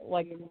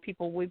 like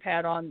people we've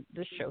had on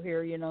this show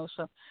here,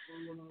 so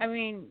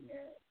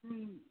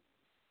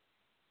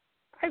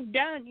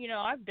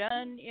I've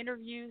done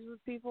interviews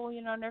with people,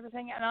 and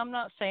everything, and I'm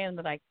not saying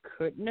that I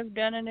couldn't have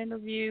done an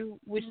interview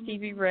with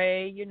Stevie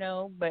Ray,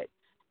 but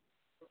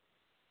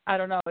I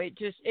don't know,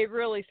 it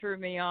really threw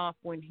me off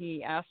when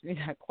he asked me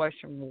that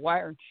question, why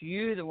aren't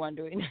you the one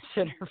doing this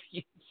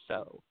interview?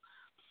 So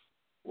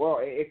well,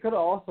 it could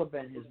have also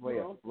been his way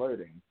of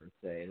flirting, per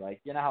se.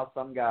 Like, how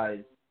some guys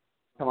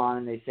come on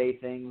and they say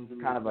things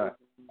kind of a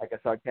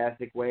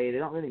sarcastic way. They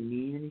don't really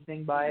mean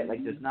anything by it.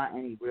 Like, there's not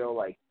any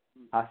real,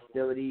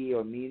 hostility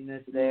or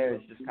meanness there.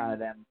 It's just kind of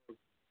them,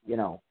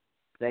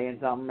 saying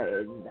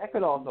something. That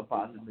could also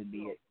possibly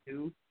be it,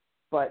 too.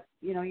 But,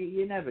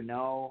 you never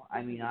know.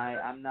 I mean,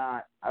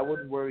 I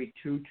wouldn't worry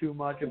too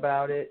much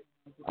about it.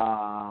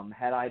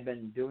 Had I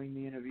been doing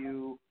the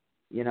interview,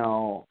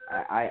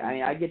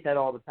 I get that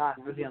all the time,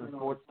 especially on the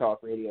sports talk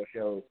radio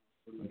shows.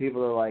 And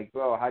people are like,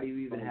 bro, how do you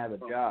even have a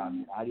job?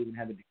 How do you even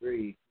have a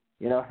degree?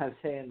 You know what I'm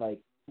saying? Like,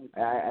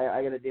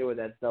 I got to deal with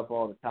that stuff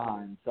all the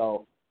time.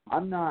 So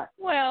I'm not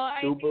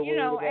super worried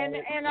about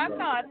it. And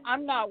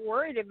I'm not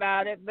worried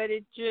about it, but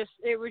it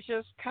was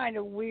just kind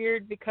of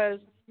weird because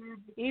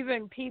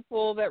even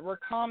people that were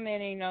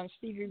commenting on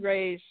Stevie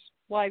Ray's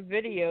live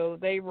video,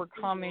 they were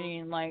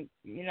commenting like,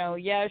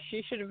 yeah,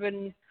 she should have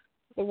been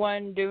the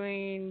one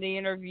doing the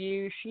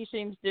interview. She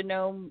seems to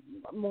know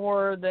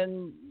more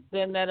than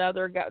that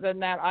other guy, than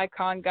that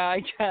Icon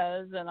guy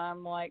does. And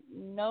I'm like,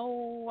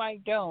 no, I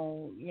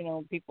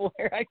don't. People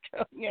there, I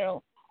don't. Yeah,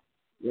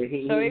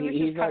 so it was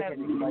just kind of.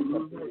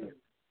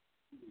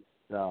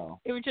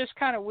 It was just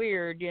kind of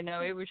weird,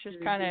 It was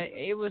just kind of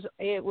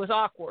it was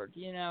awkward,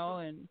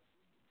 and.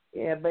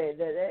 Yeah, but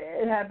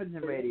it happens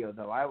in radio,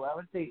 though. I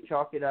would say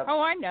chalk it up.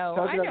 Oh, I know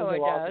it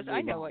does.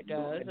 I know it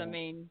does.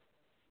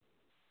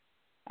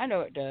 I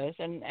know it does,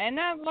 and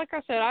like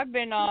I said, I've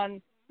been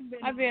on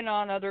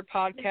other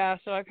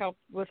podcasts, so I've helped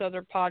with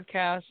other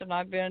podcasts, and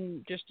I've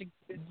been just a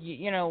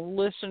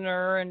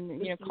listener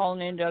and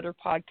calling into other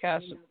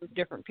podcasts with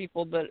different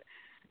people that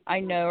I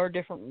know or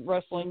different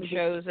wrestling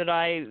shows that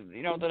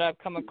that I've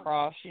come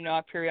across.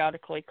 I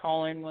periodically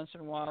call in once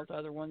in a while to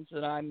other ones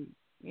that I'm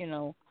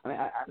that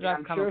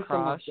I've come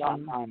across.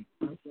 I'm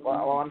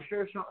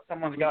sure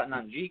someone's gotten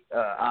on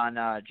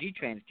G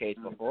Train's case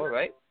before,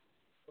 right?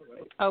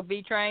 Oh,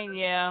 B Train,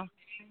 yeah.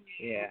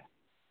 Yeah.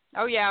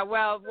 Oh yeah.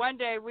 Well, one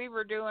day we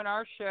were doing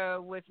our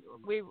show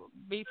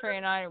B Train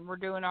and I were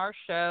doing our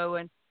show,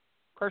 and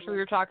of course we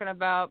were talking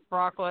about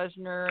Brock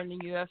Lesnar and the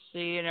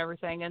UFC and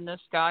everything, and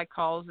this guy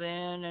calls in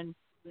and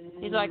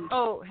he's like,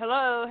 "Oh,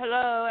 hello,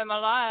 am I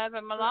live?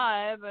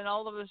 And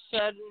all of a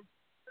sudden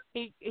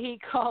he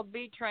called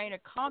B Train a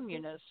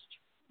communist,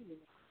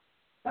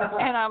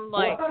 and I'm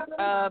like,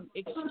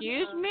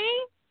 excuse me.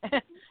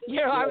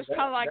 I was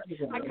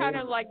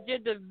I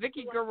did the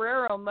Vicky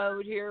Guerrero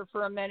mode here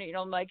for a minute.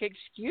 I'm like,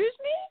 excuse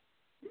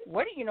me?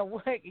 What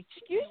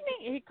excuse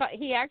me?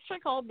 He actually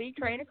called B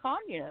Train a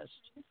communist.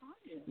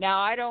 Now,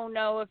 I don't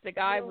know if the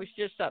guy was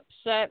just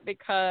upset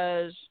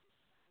because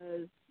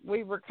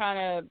we were kind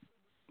of,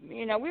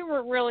 we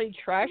weren't really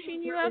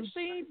trashing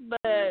UFC,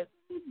 but,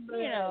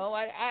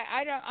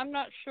 I'm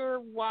not sure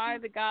why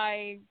the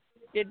guy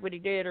did what he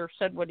did or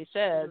said what he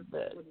said,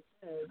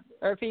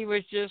 or if he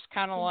was just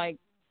kind of like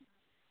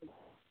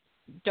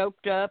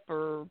doped up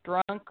or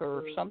drunk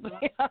or something,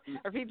 or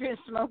if he'd been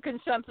smoking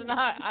something.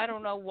 I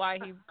don't know why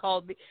he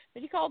called but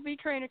he called B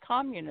Train a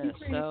communist.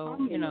 So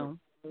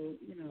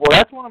Well,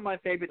 that's one of my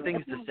favorite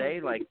things to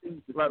say. Like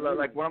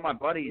one of my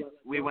buddies,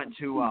 we went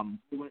to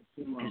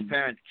his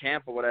parents'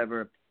 camp or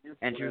whatever,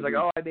 and she was like,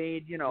 "Oh, I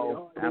made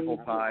apple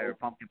pie or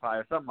pumpkin pie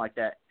or something like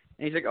that."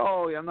 And he's like,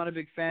 "Oh, I'm not a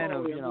big fan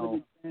of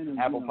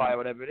apple pie or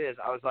whatever it is."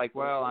 I was like,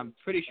 "Well, I'm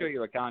pretty sure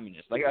you're a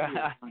communist." Like,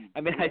 I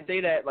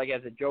say that like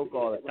as a joke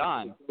all the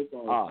time.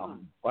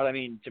 But I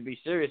mean, to be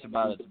serious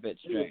about it's a bit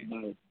strange.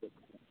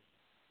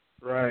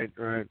 Right.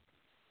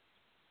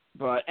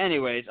 But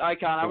anyways,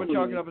 Icon, I would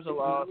chalk it up as a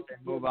loss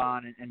and move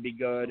on and be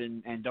good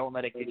and don't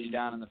let it get you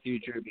down in the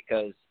future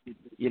because,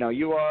 you know,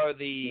 you are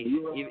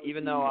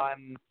even though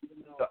I'm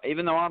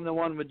the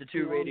one with the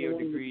 2 radio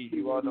degrees,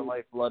 you are the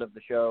lifeblood of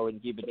the show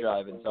and keep it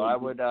driving. So I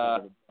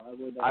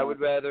would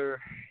rather,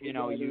 you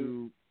know,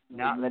 you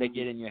not let it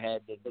get in your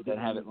head than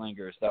have it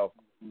linger. So,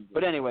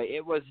 but anyway,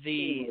 it was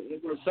the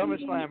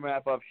SummerSlam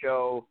wrap-up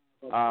show.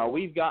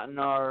 We've gotten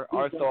our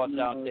thoughts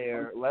out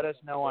there. Let us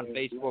know on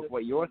Facebook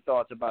what your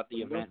thoughts about the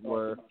event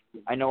were.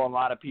 I know a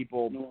lot of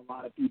people,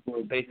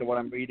 based on what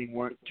I'm reading,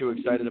 weren't too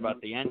excited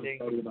about the ending.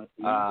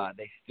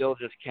 They still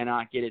just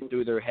cannot get it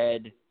through their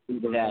head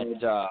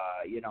that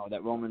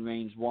that Roman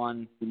Reigns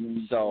won.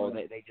 So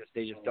they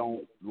just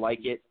don't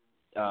like it.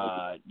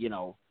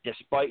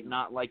 Despite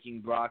not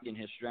liking Brock and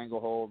his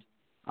stranglehold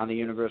on the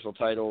Universal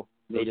title,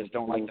 they just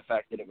don't like the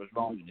fact that it was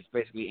Roman. It's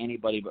basically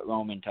anybody but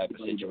Roman type of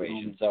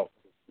situation. So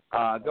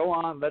go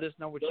on, let us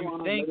know what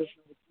you think,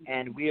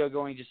 and we are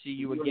going to see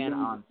you again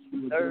on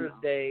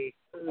Thursday.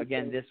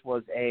 Again, this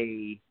was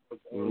a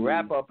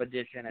wrap-up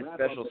edition, a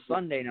special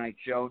Sunday night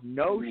show.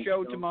 No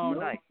show tomorrow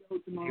night.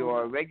 If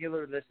you're a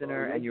regular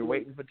listener and you're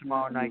waiting for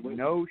tomorrow night,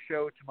 no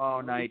show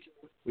tomorrow night.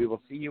 We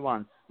will see you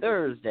on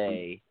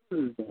Thursday.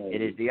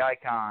 It is the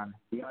Icon,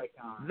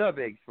 the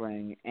Big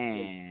Swing,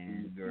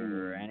 and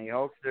Granny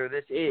Hulkster.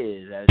 This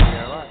is Attiude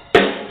Era.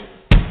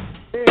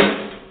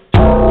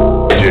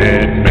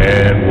 Dead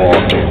man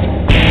walking.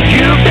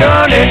 You've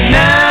done it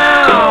now.